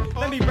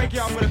 Let me break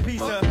y'all with a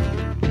pizza.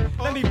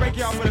 Let me break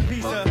y'all with a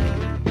pizza.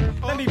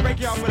 Let me break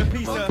y'all with a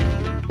pizza.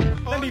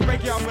 Let me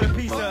break y'all with a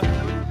pizza.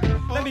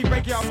 Let me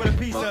break y'all with a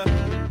pizza.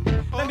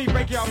 Let me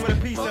break y'all with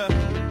a pizza.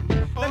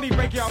 Let me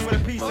break y'all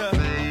with a pizza.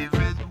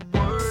 Favorite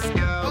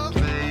workout,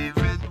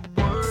 favorite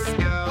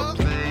workout,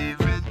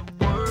 favorite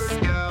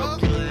workout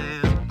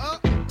plan.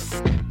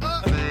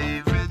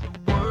 Favorite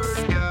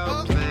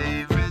workout,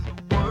 favorite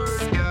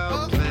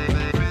workout,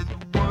 favorite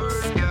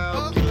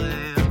workout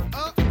plan.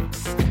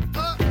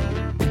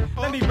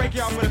 Let me break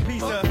y'all with a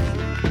pizza.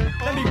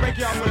 Let me break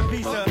y'all with a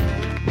pizza.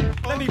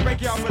 Let me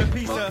break y'all with a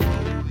pizza.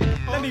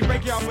 Let me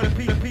break y'all with a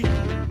pizza.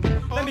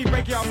 Let me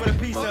break y'all with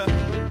a pizza.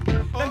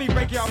 Let me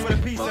break y'all with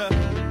a pizza.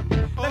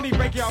 Let me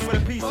break y'all with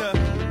a pizza.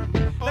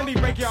 Let me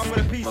break y'all with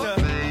a pizza.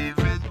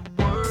 Favorite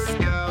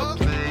workout,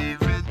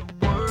 favorite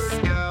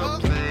workout,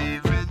 favorite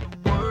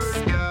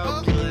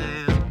workout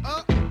plan.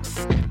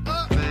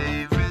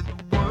 Favorite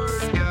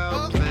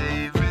workout,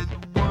 favorite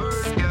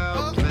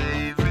workout,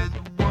 favorite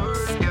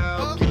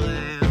workout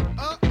plan.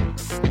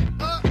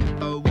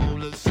 I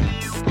wanna see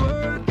you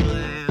work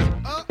plan.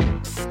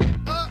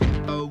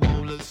 I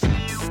wanna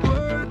see you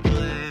work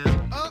plan.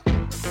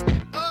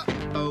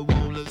 I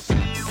wanna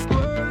see you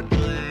work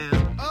plan.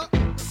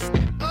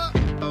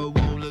 I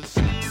wanna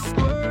see you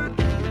work.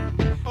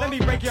 Let me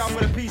break y'all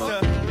with a pizza.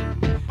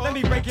 Let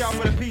me break y'all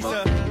with a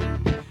pizza.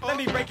 Let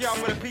me break y'all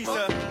with a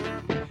pizza.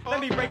 Let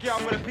me break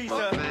y'all with a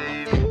pizza.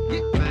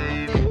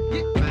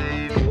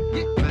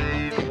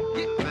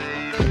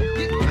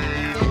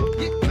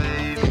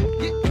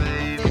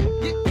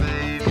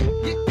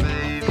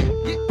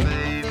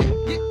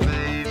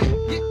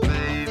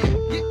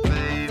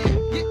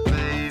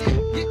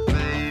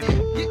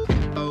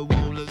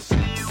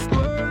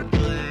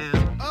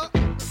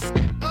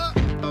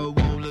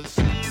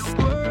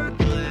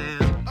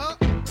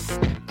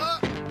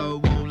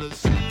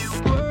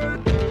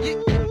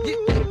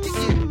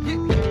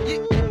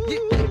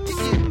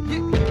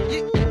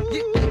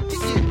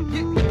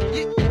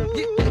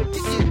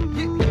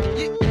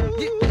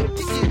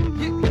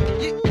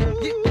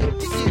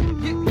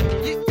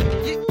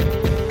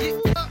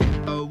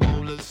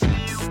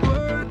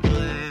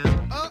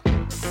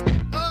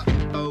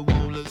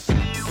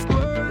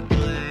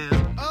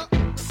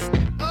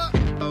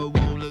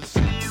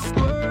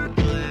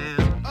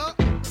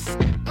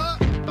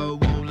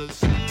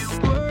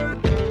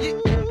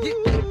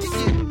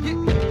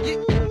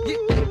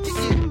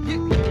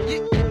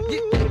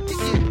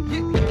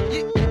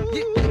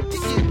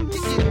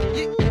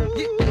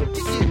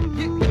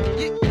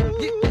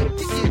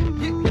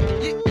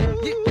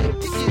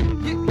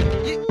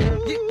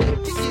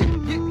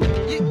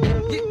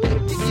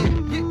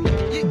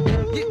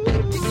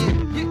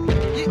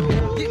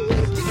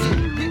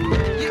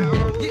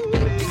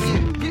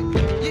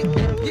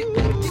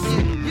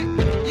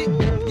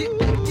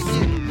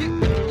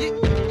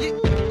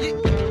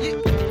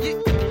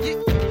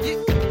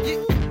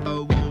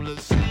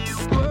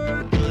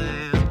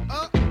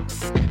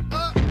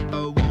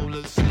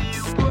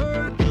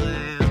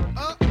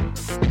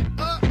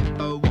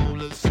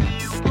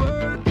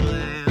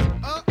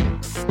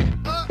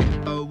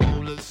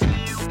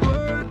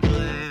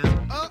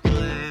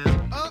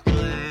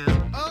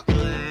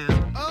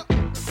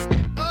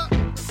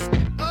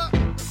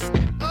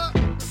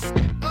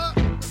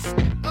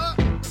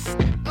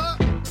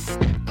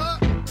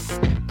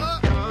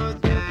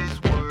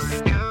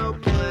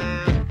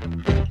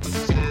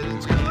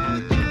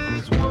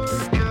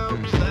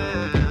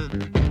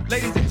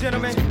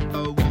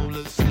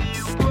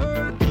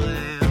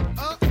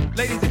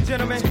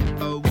 gentlemen,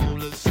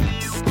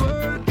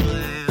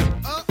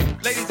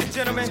 ladies and gentlemen, ladies and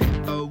gentlemen,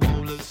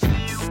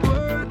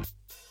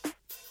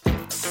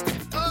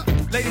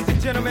 ladies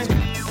and gentlemen,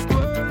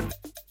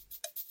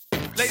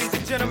 ladies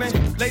and gentlemen,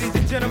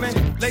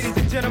 ladies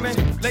and gentlemen,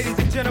 ladies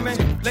and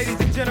gentlemen, ladies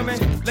and gentlemen,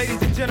 ladies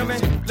and gentlemen,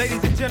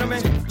 ladies and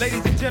gentlemen,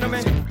 ladies and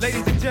gentlemen,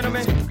 ladies and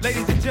gentlemen,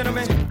 ladies and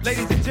gentlemen,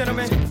 ladies and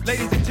gentlemen,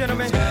 ladies and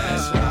gentlemen.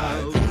 That's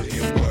right, put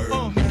in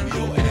work, move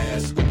your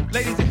ass.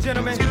 Ladies and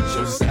gentlemen, eat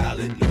your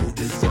salad, no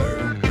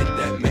dessert. Get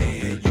that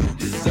man you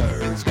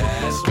deserve.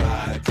 That's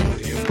right,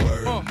 put in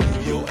work,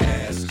 move your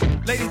ass.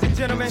 Ladies and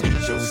gentlemen,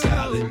 eat your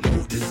salad,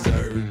 no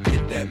dessert.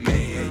 Get that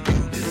man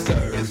you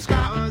deserve.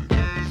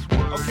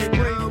 Okay,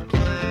 breathe.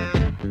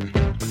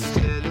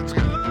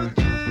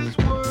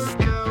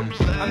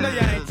 I know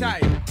y'all ain't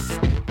tired.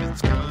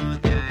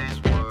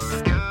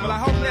 Well, I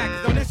hope not,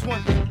 'cause on this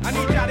one, I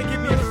need y'all to give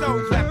me a soul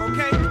clap,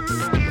 okay?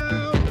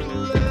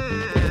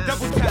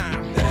 Double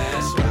time.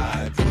 That's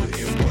right, put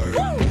in work,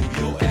 move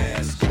your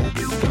ass, no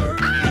dessert.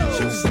 Eat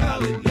your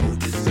salad, no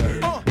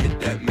dessert. Get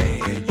that man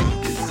you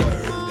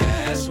deserve.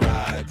 That's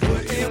right,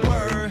 put in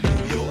work,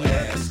 move your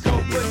ass, go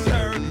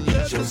berserk.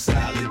 Eat your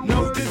salad, no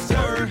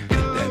dessert.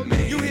 Get that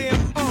man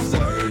you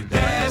deserve.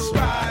 That's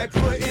right,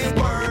 put in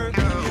work,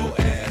 move your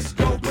ass,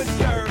 go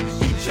berserk.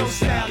 Eat your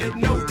salad,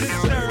 no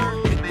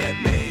dessert. Get that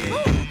man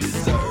you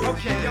deserve.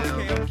 Okay,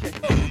 okay, okay.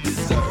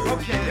 Deserve.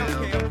 Okay,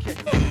 okay, okay.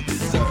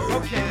 Deserve.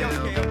 Okay,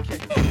 okay, okay.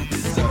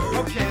 Deserve.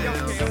 Okay,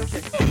 okay,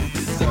 okay.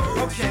 Deserve.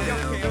 Okay,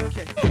 okay,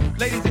 okay.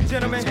 Ladies and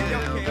gentlemen,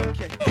 okay,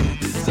 okay.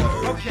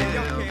 Deserve. Okay,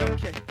 okay,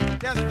 okay.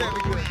 That's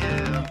very good.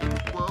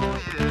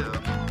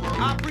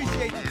 I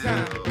appreciate your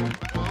time.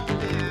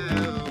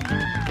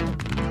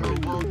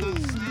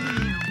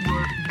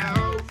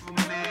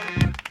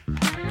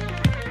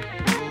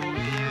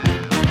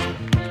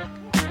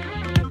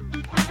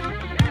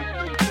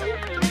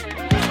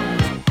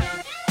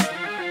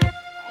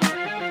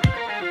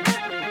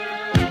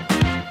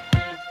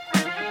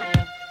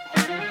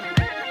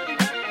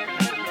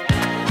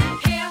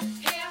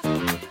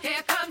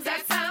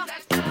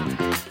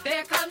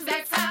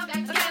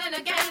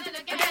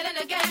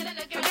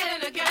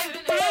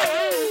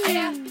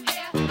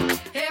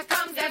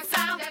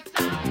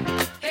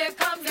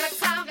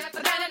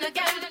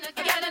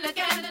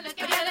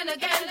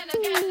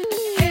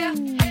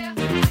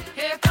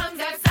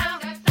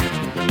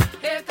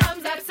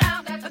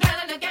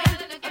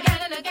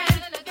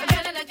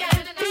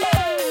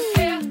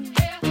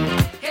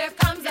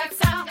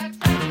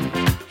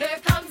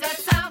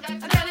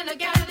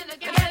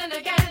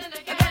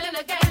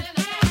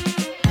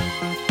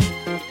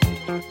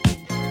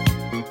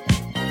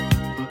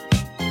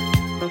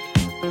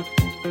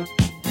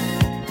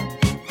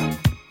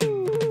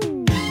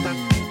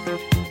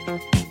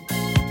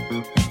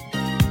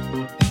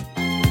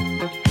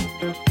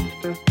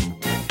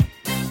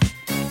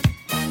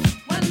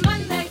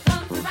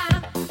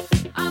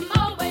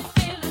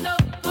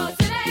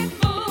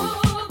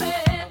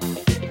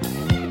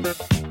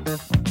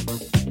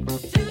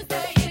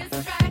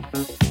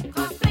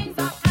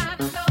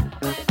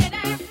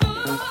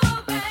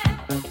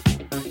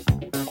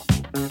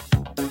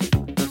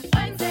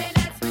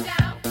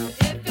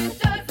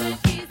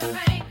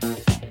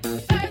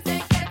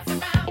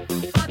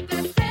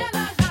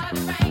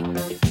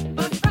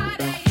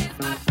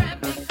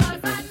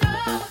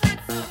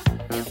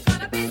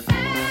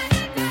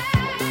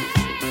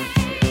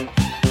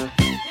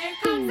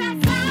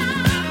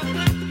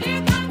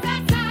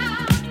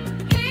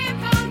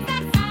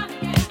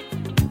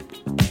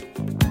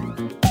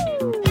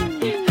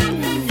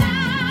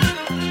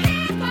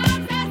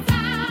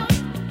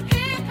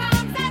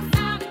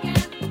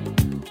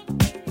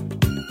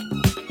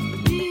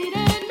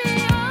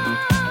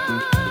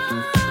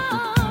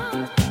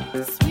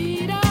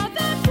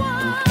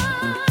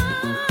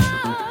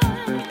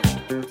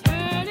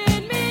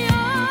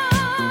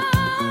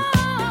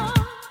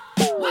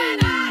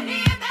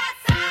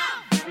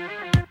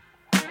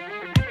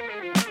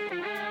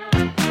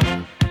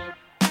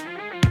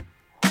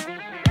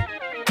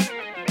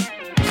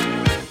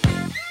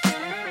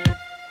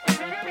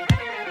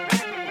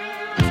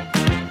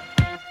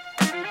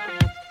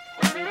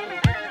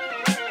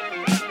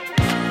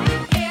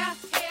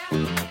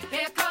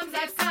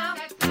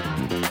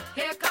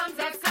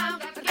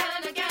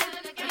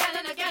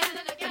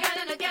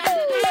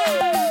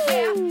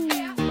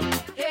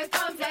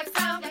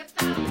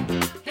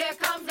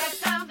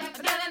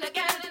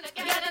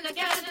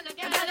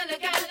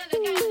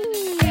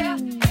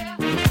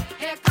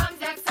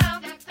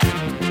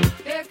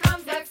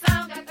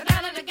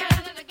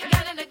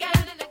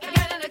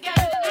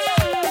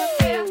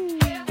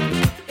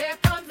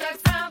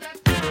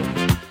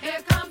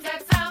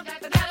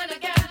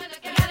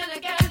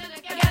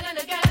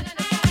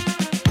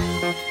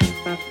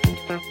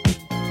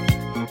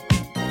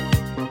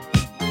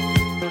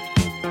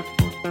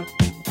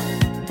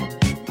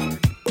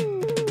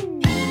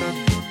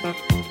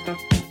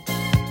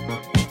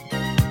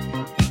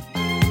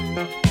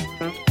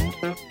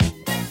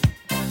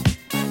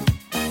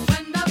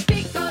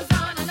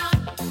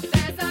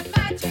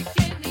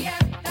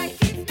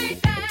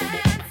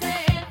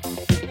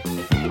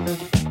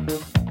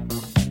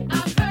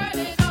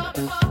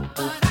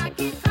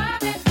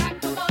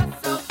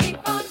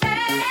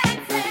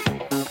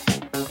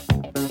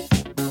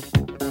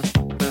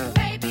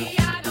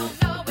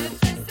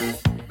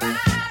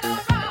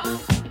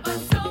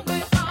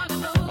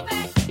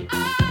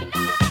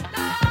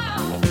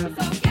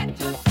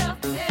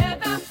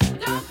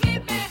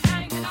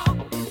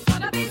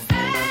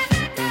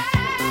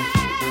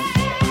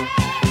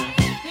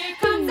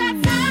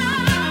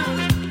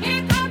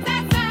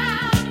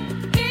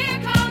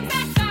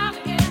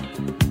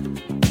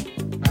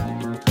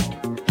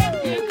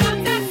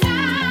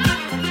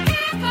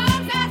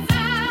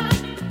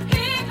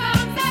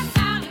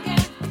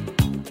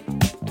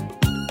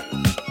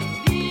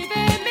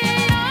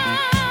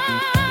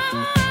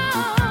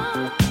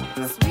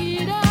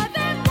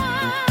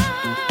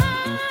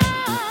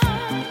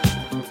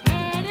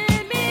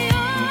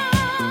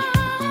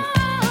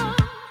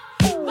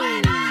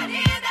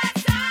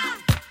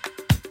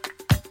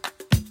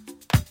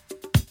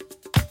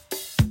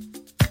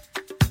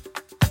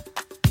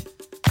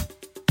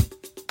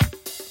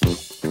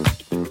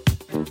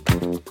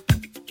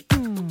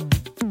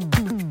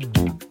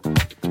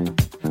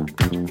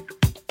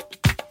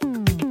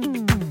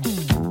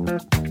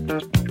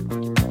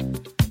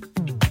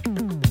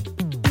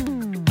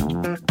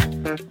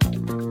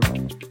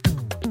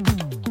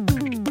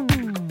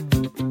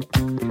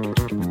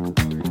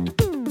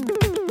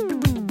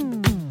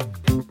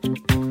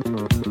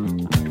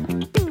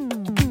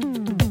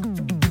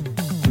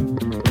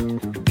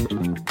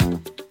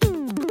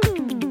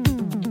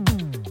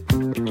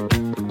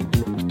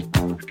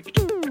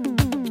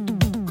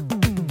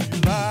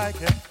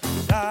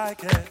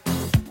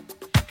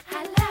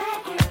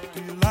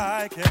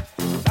 like it,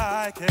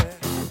 like it.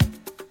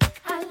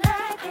 I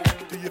like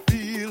it. Do you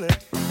feel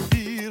it,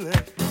 feel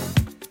it?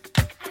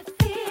 I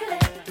feel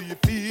it. Do you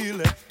feel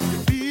it, you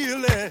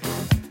feel it?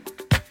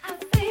 I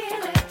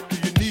feel it. Do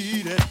you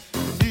need it,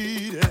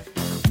 need it?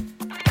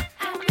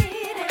 I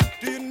need it.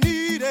 Do you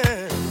need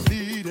it,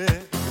 need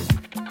it?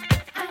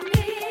 I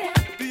need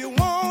it. Do you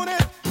want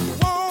it,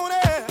 want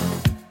it?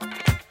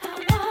 I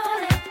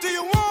want it. Do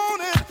you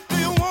want it, do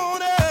you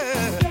want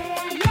it?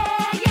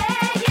 Yeah,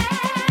 yeah, yeah,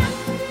 yeah.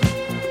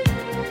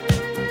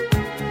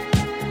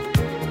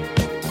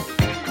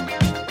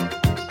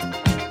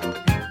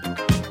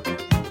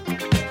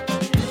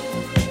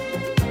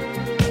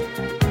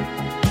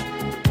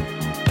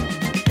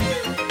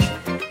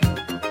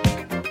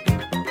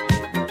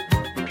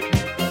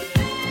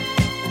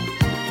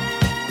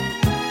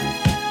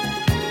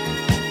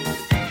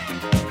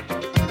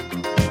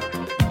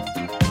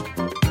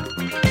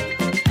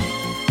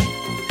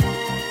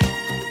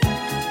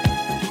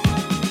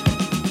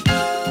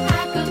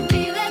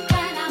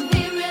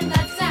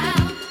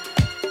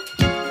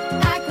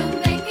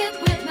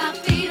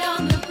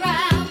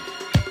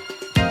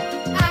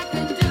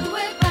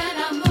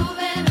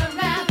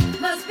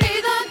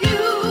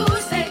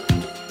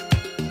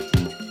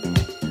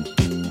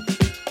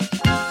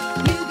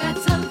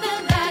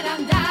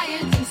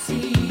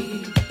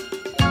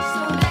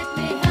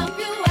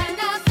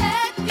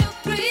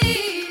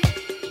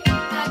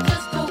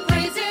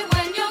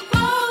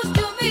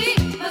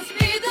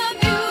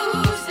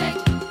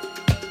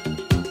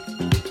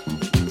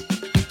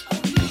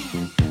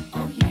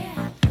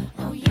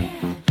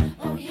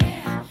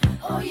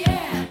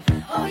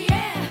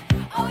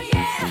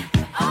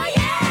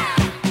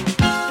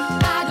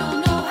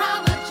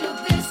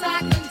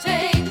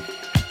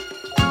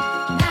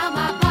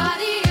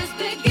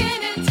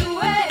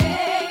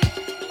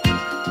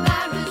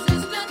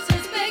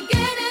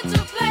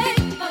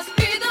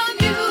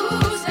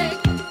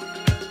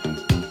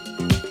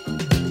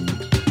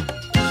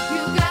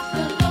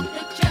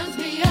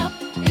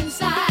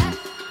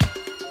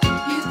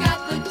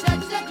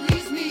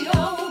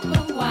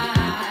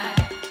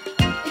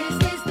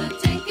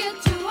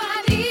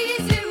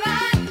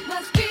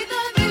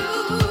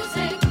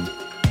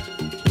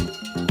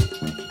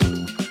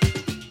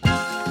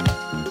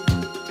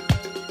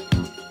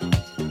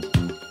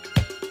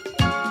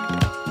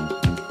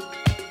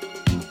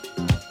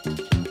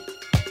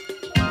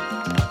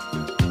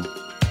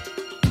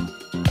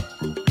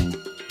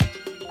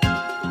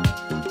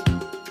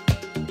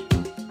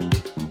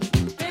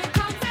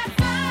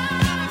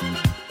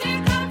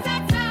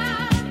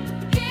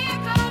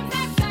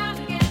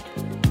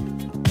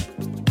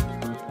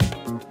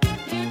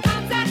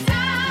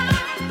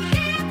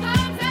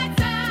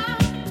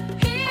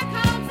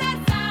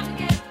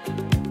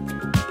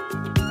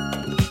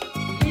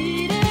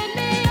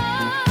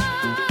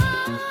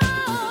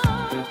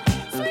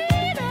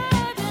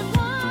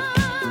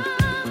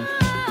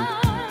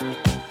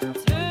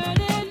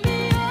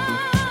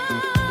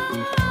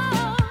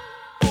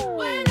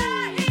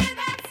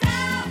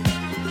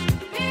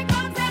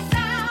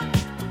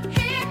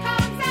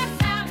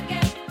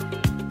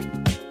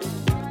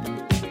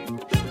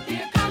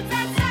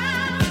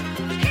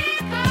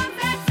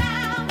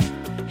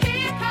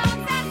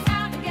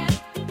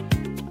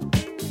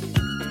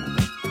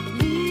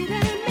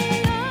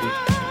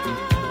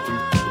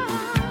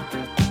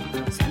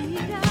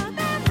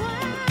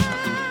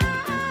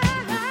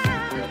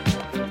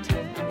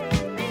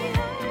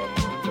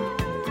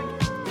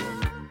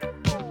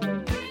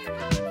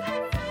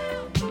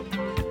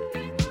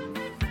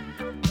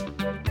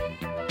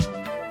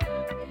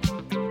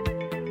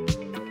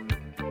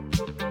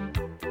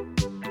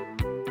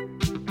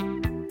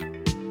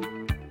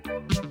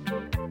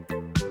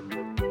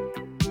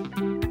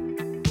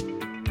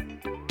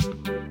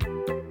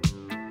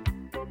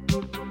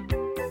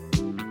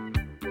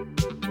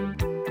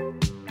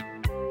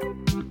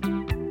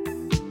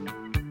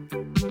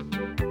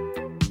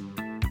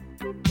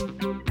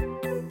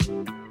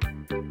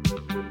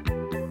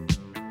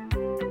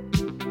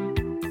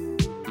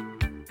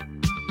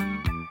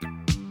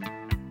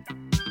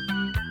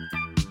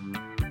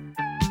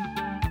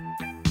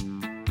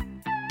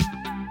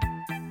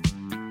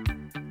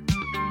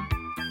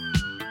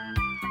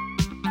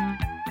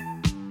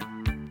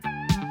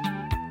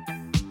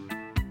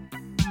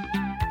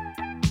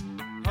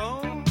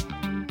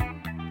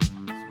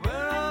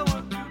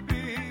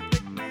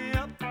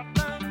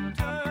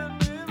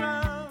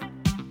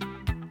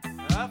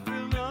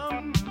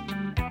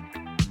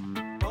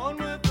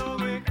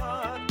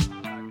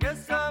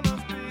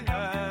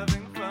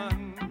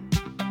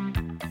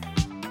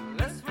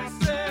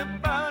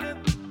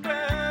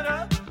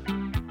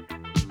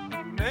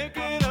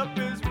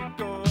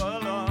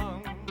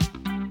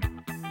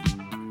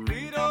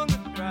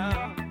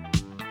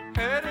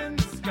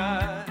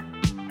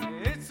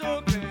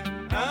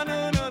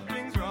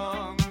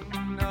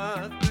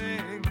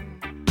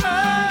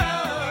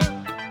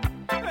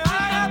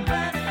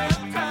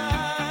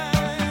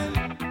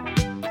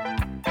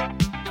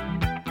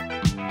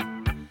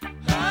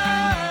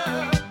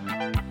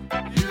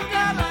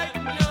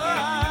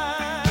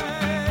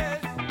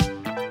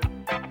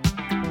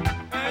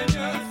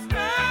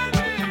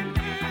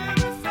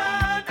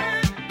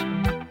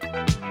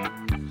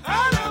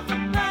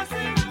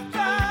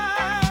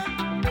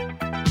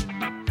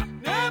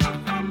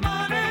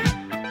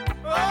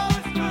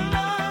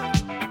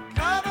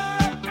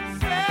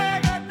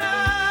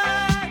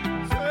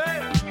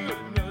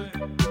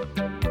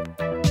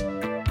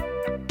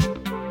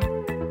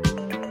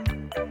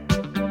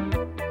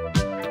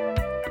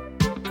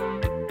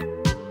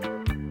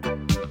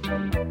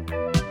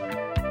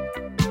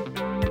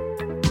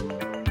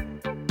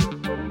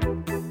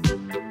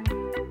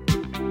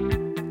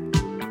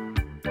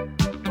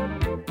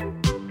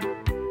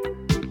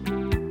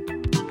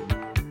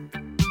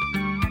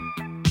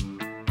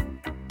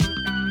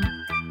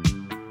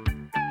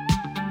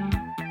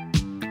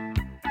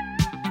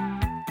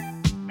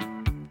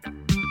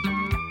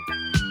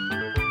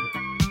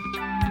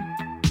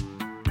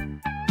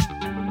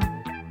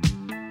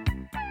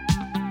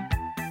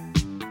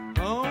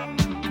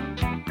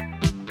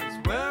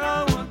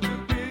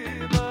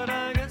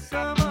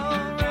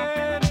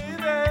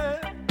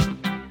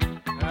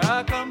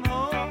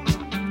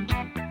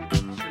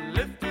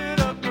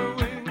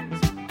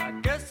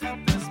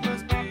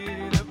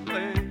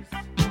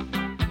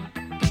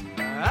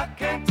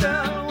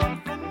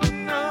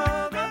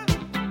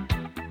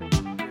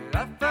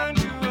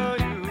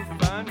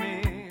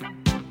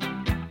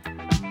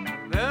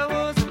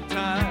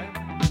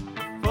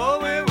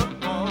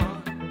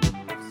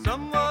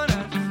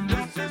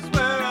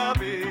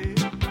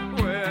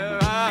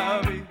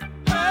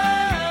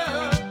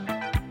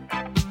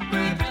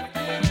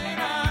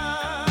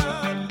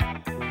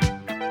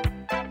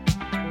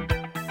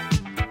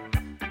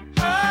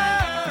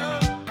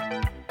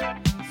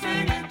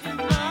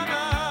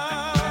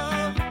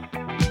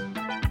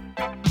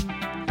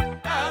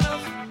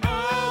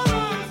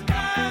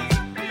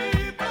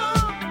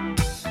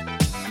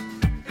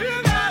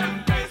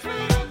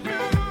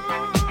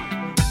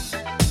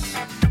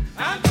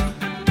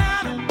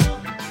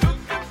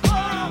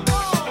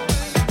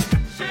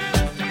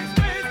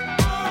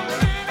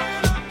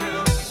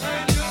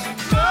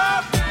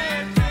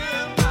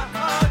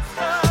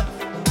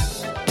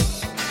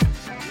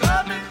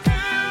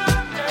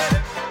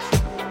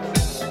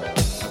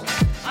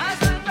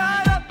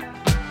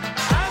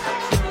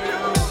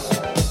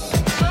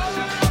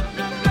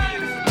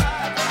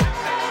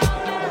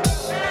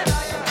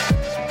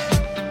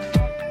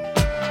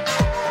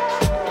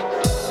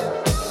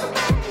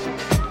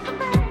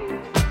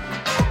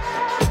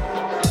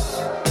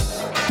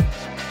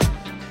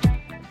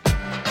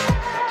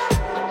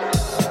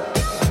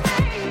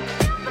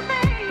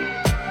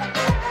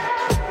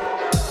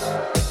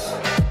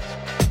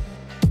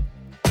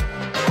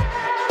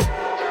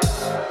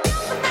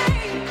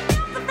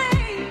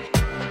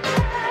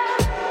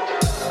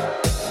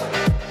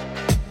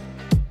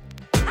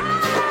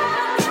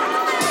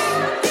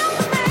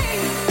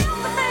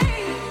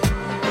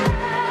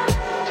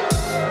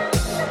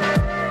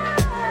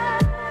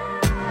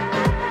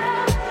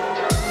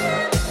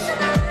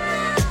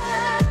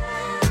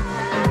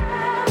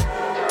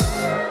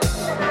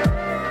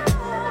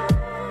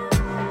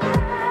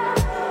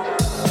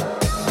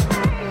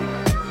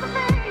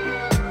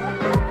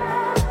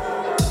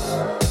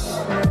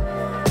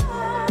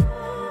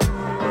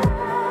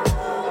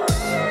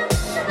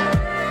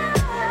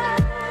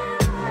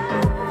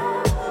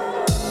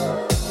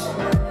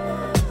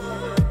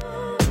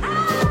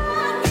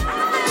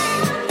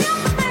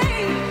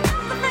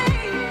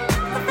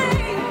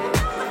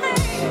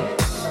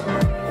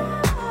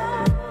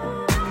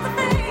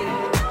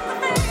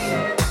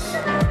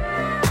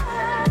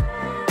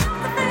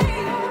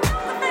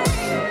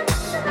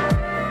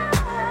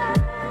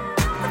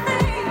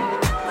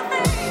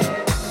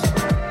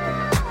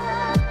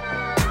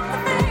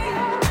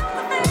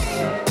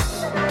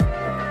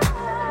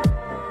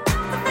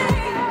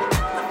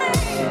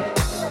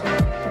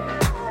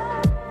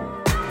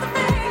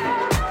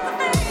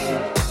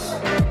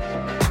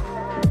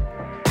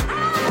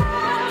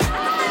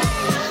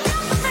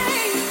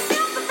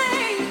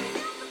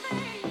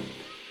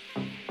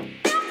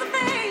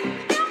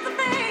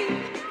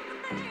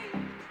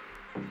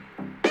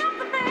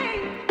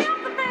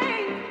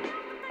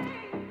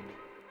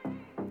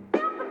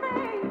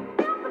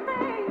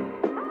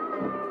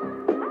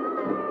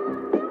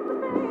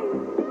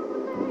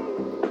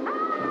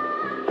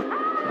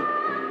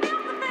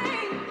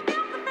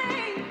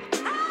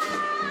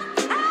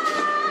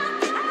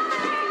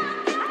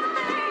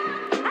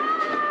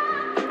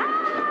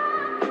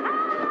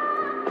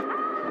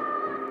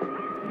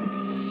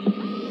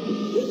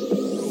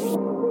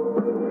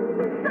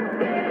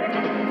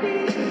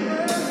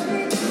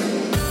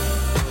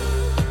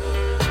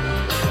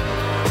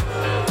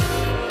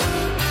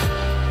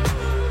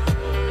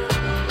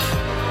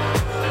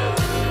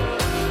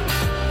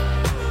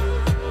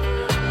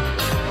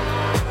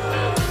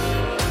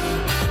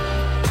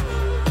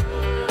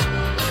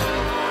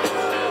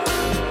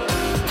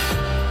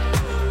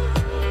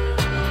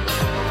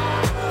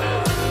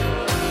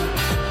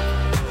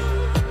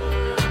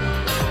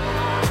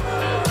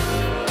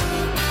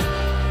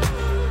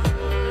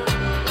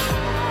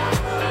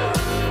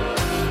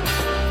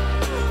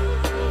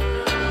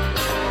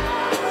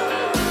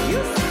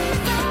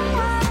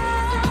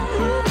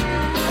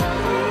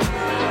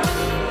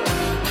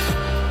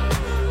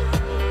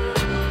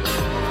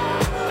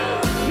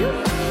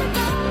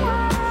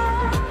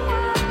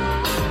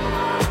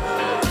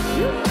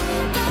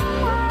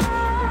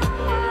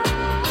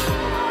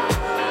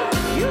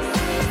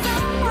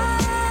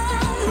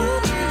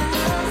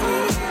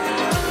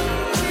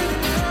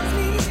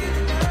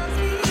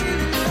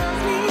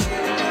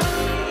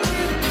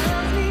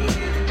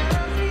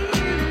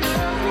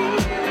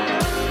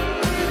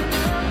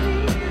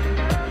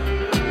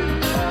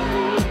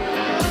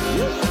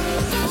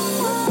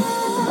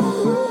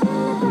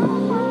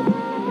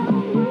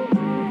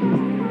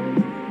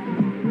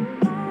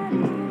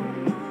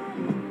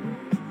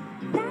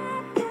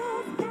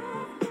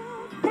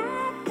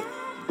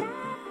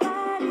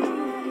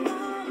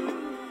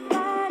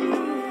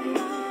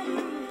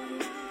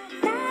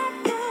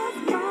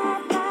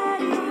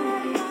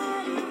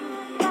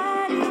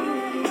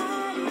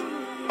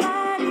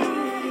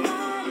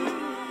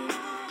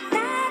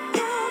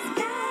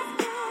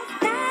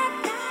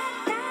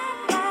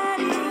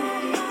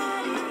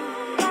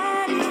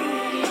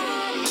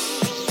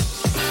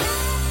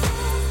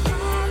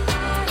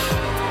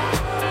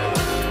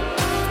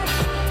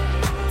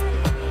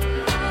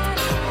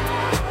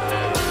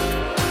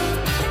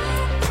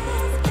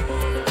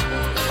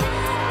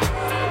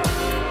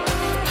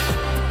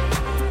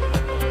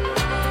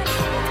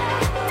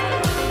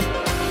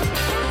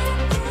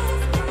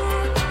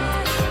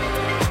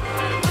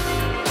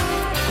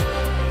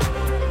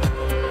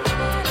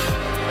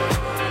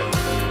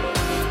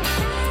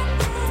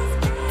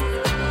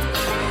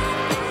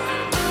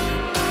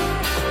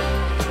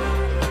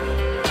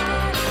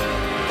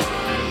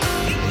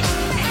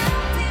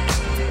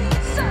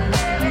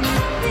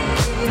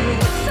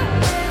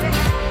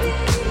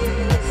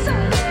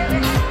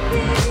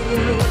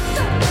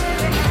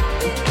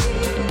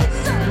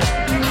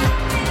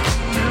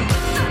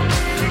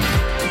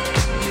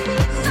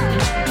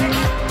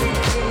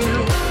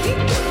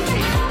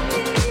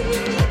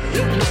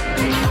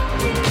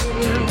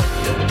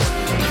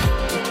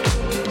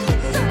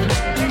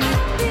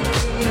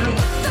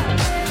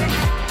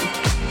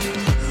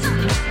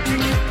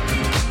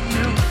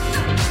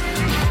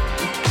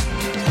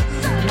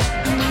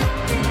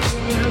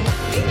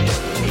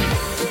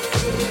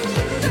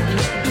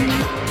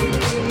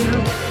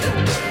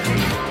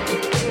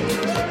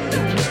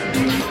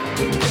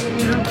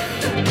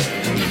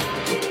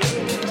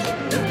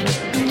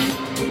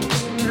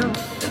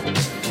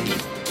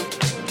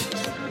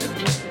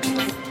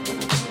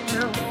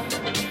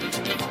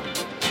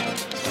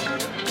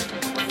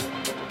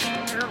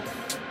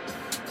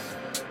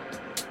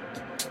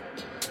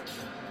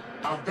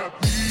 I've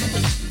got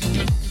peace,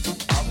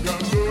 I've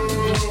got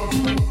love,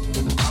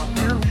 I've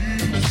got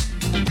peace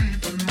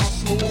deep in my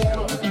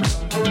soul.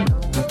 I've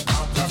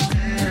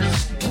got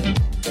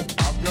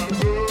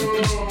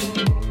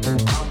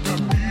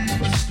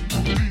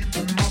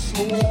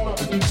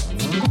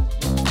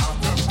peace,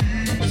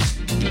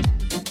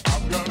 I've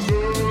got love,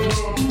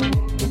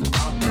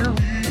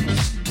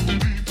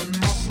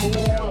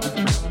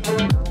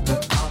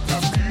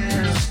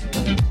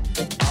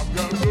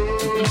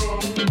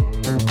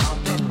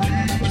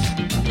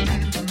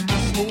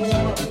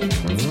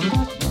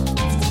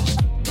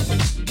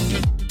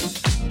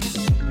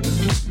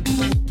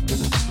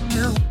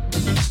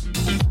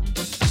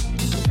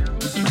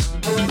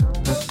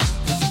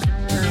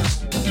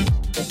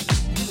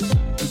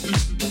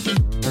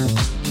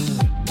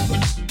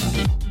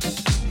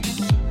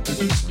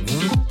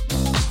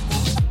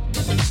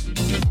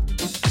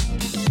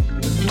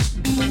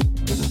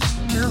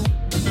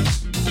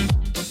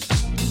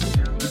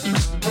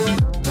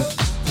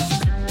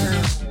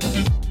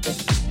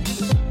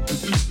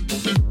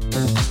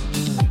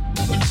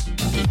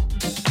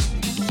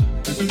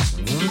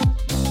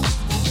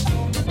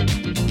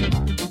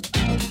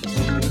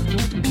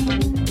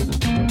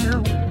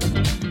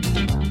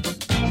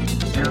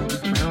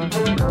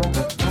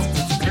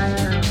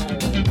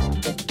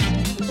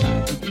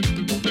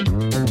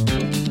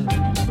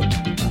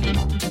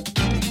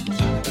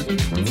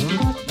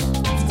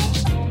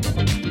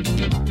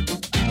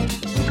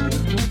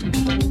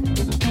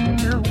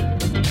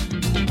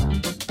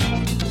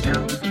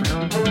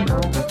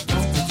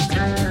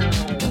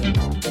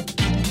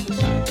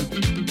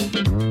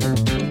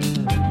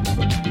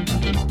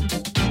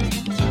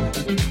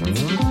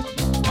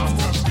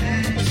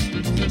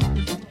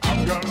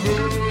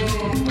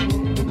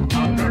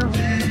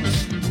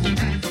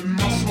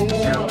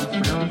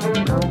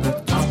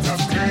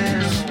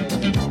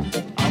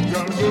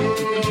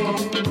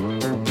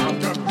 I've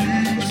got peace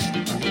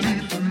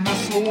deep in my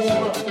soul.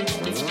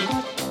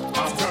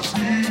 I've got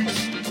peace,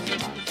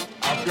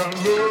 I've got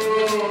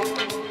love,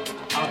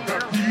 I've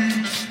got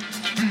peace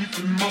deep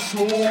in my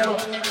soul.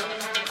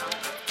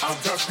 I've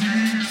got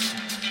peace,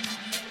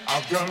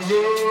 I've got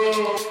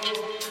love,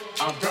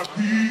 I've got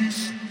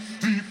peace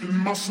deep in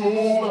my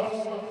soul.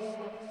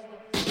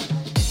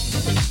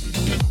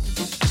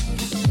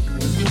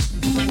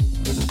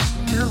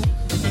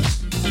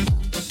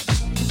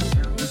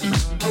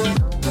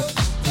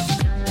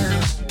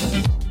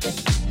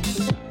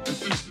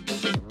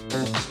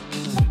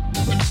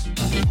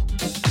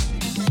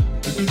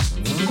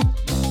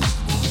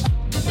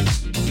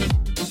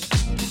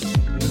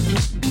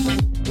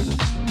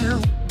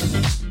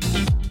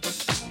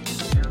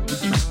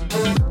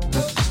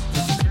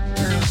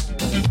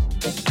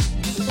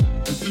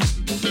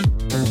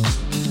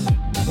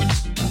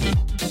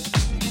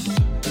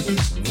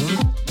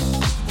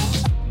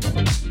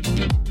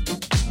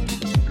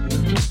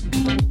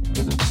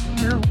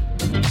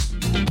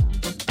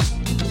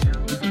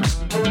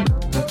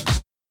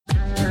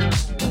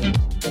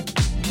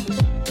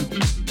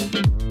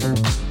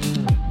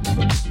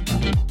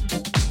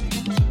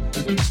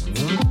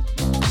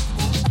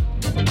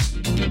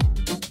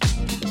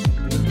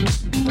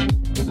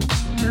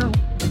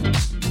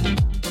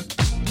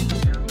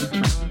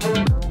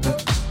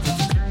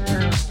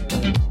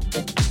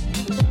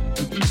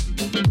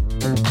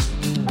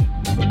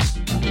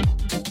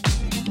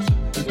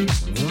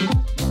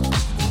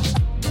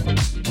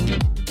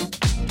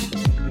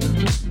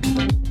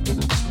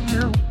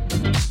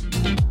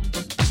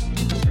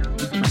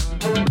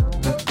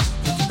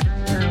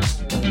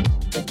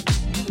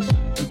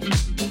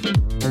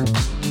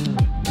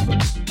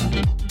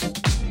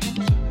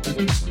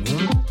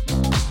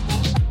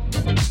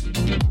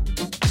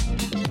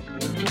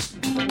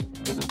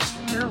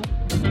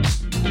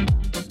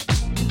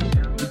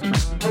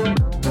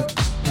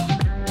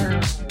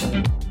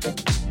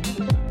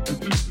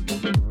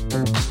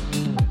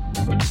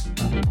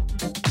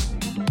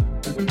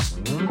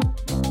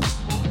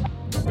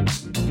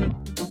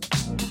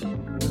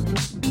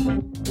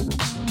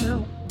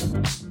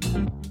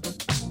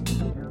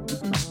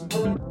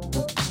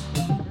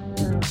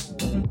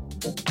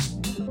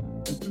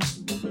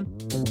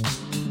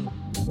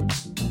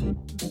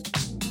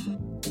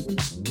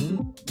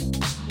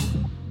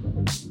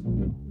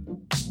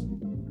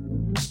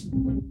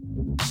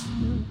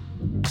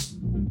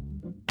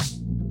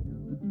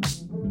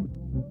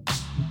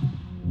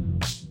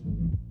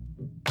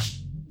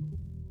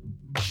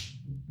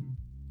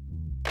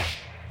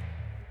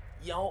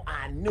 Yo,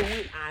 I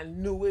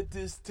knew it,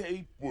 this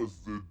tape was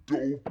the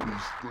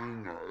dopest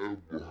thing I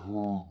ever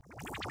heard.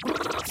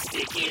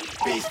 Sticking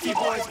Beastie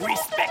Boys,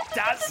 respect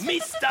us,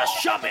 Mr.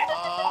 Shummy.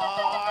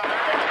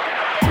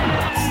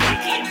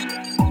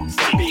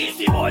 Sticking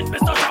Beastie Boys,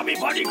 Mr. Shummy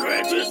for the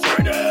greatest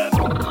rhythm.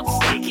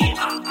 Sticking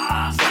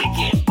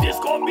this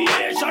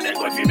combination is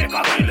going to make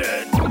a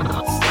villain.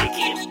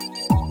 Sticking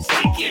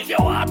if you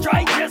want to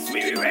try, yes,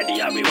 we ready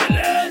and we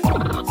willing.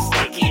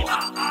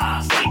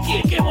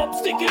 Stick him up,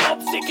 stick him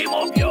up, stick him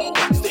up, yo.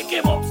 Stick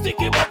him up, stick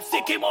him up,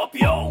 stick him up,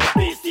 yo.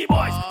 Beastie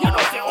Boys, you know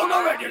say on the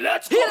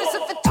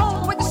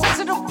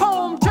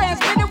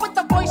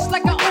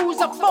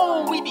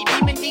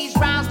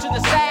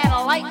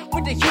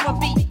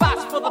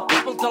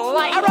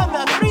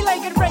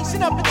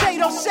in a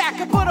potato sack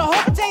and put a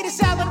whole potato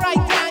salad right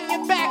down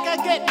your back. I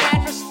get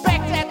mad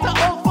respect at the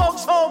old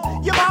folks'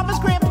 home. Your mama's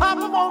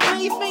grandpapa won't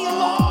leave me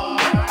alone.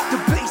 The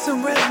bass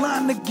and red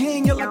line the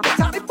gang, you're like a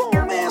tiny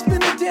phone man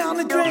spinning down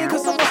the drain.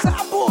 Cause I'm a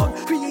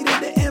cyborg, created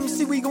the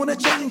MC, we gonna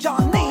change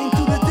our name to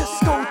the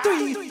Disco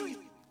 3.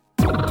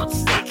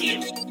 Sticky,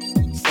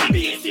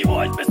 Beastie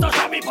Boys, Mr.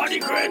 Shabby for the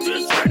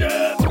greatest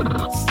rhythm.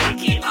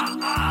 Sticky,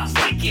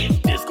 sticky,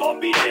 this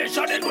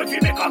combination is going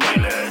to make a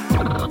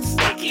killing.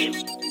 Sticky,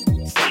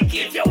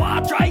 if you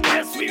want to try,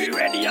 guess we be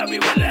ready and we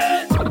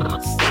willing.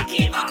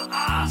 Sticky,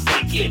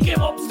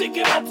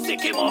 sticky,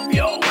 stick him up,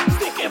 yo.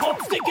 Stick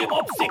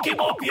him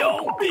up,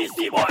 yo.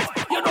 Beastie Boys,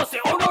 you know say,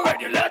 oh no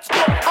ready, let's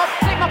go. I'll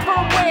take my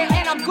firm way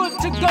and I'm good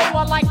to go.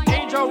 I like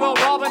Danger Will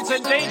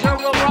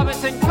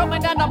Robinson,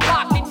 coming down the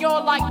block and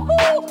you're like,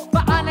 ooh,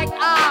 bionic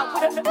eye.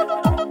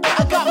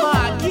 I got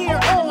my gear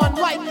on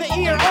like the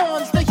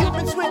ear-ons. The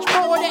human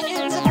switchboard and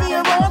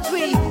interferons.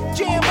 We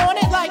jam on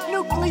it like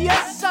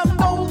nucleus. I'm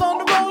gold on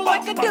the roll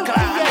like a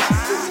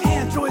nucleus.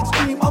 Androids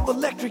dream of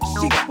electric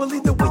sheep. Well,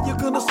 either way you're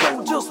gonna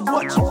slow, just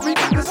watch you reap.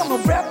 Cause I'm a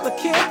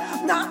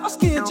replicant, not a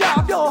skin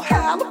job. Yo,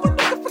 hell, I'm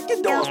gonna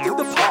freaking doors through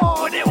the park.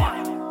 What they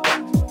want?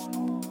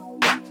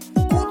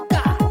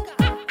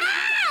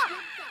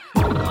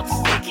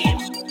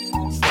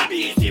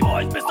 Beastie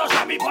Boys, Mr.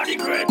 Shabby for the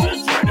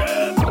greatest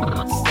rhythm.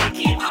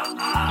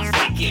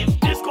 Sticky,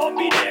 this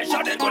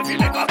combination is going to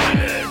make a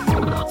killing.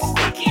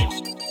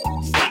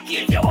 Sticky,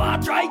 if you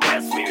want to try,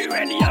 guess we be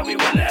ready and we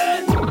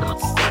willing.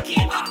 Sticky,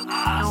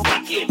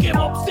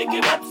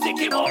 stick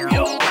him up,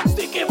 yo.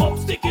 Stick him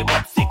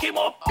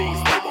up,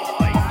 Beastie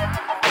Boys.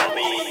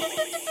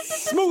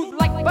 Smooth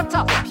like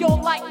butter, pure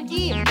like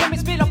ghee. Let me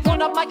spit up on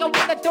the mic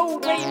with the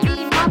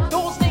do-re-mi. My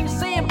doors name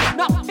Sam,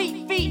 not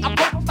feet. I'm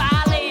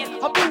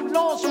profiling, a blue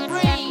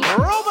lingerie.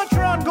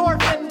 Robotron,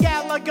 Gorfin,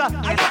 Gallagher.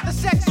 I got the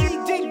sexy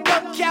dig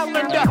up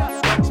calendar.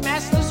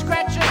 Master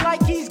scratching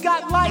like he's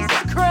got lice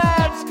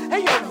crabs.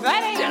 Hey yo,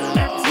 that ain't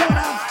One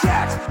out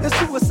jacks and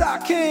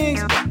suicide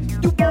kings.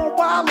 You want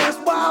violence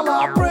while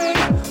I bring.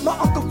 My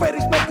Uncle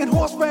Freddy's making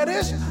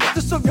horseradish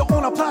to serve you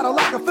on a platter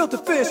like a filter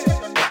fish.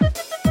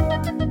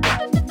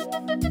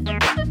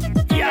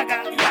 Yaga.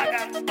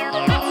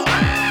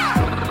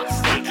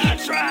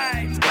 That's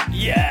right.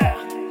 Yeah.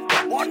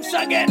 Once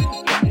again.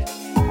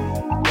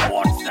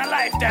 Once a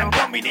lifetime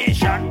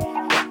combination.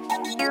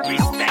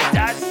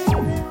 Respecters.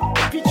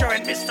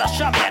 Featuring Mr.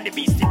 Shabby and the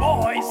Beastie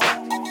Boys.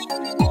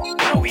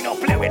 No, we don't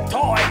play with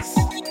toys.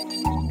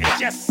 It's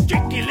just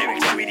strictly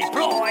lyrics we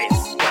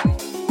deploys.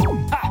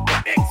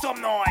 Ha! Make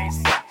some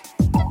noise.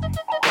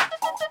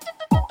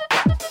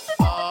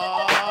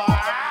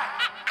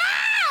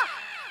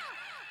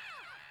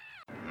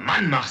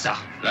 Mann, mach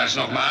Sachen. Lass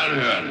noch mal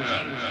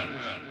anhören.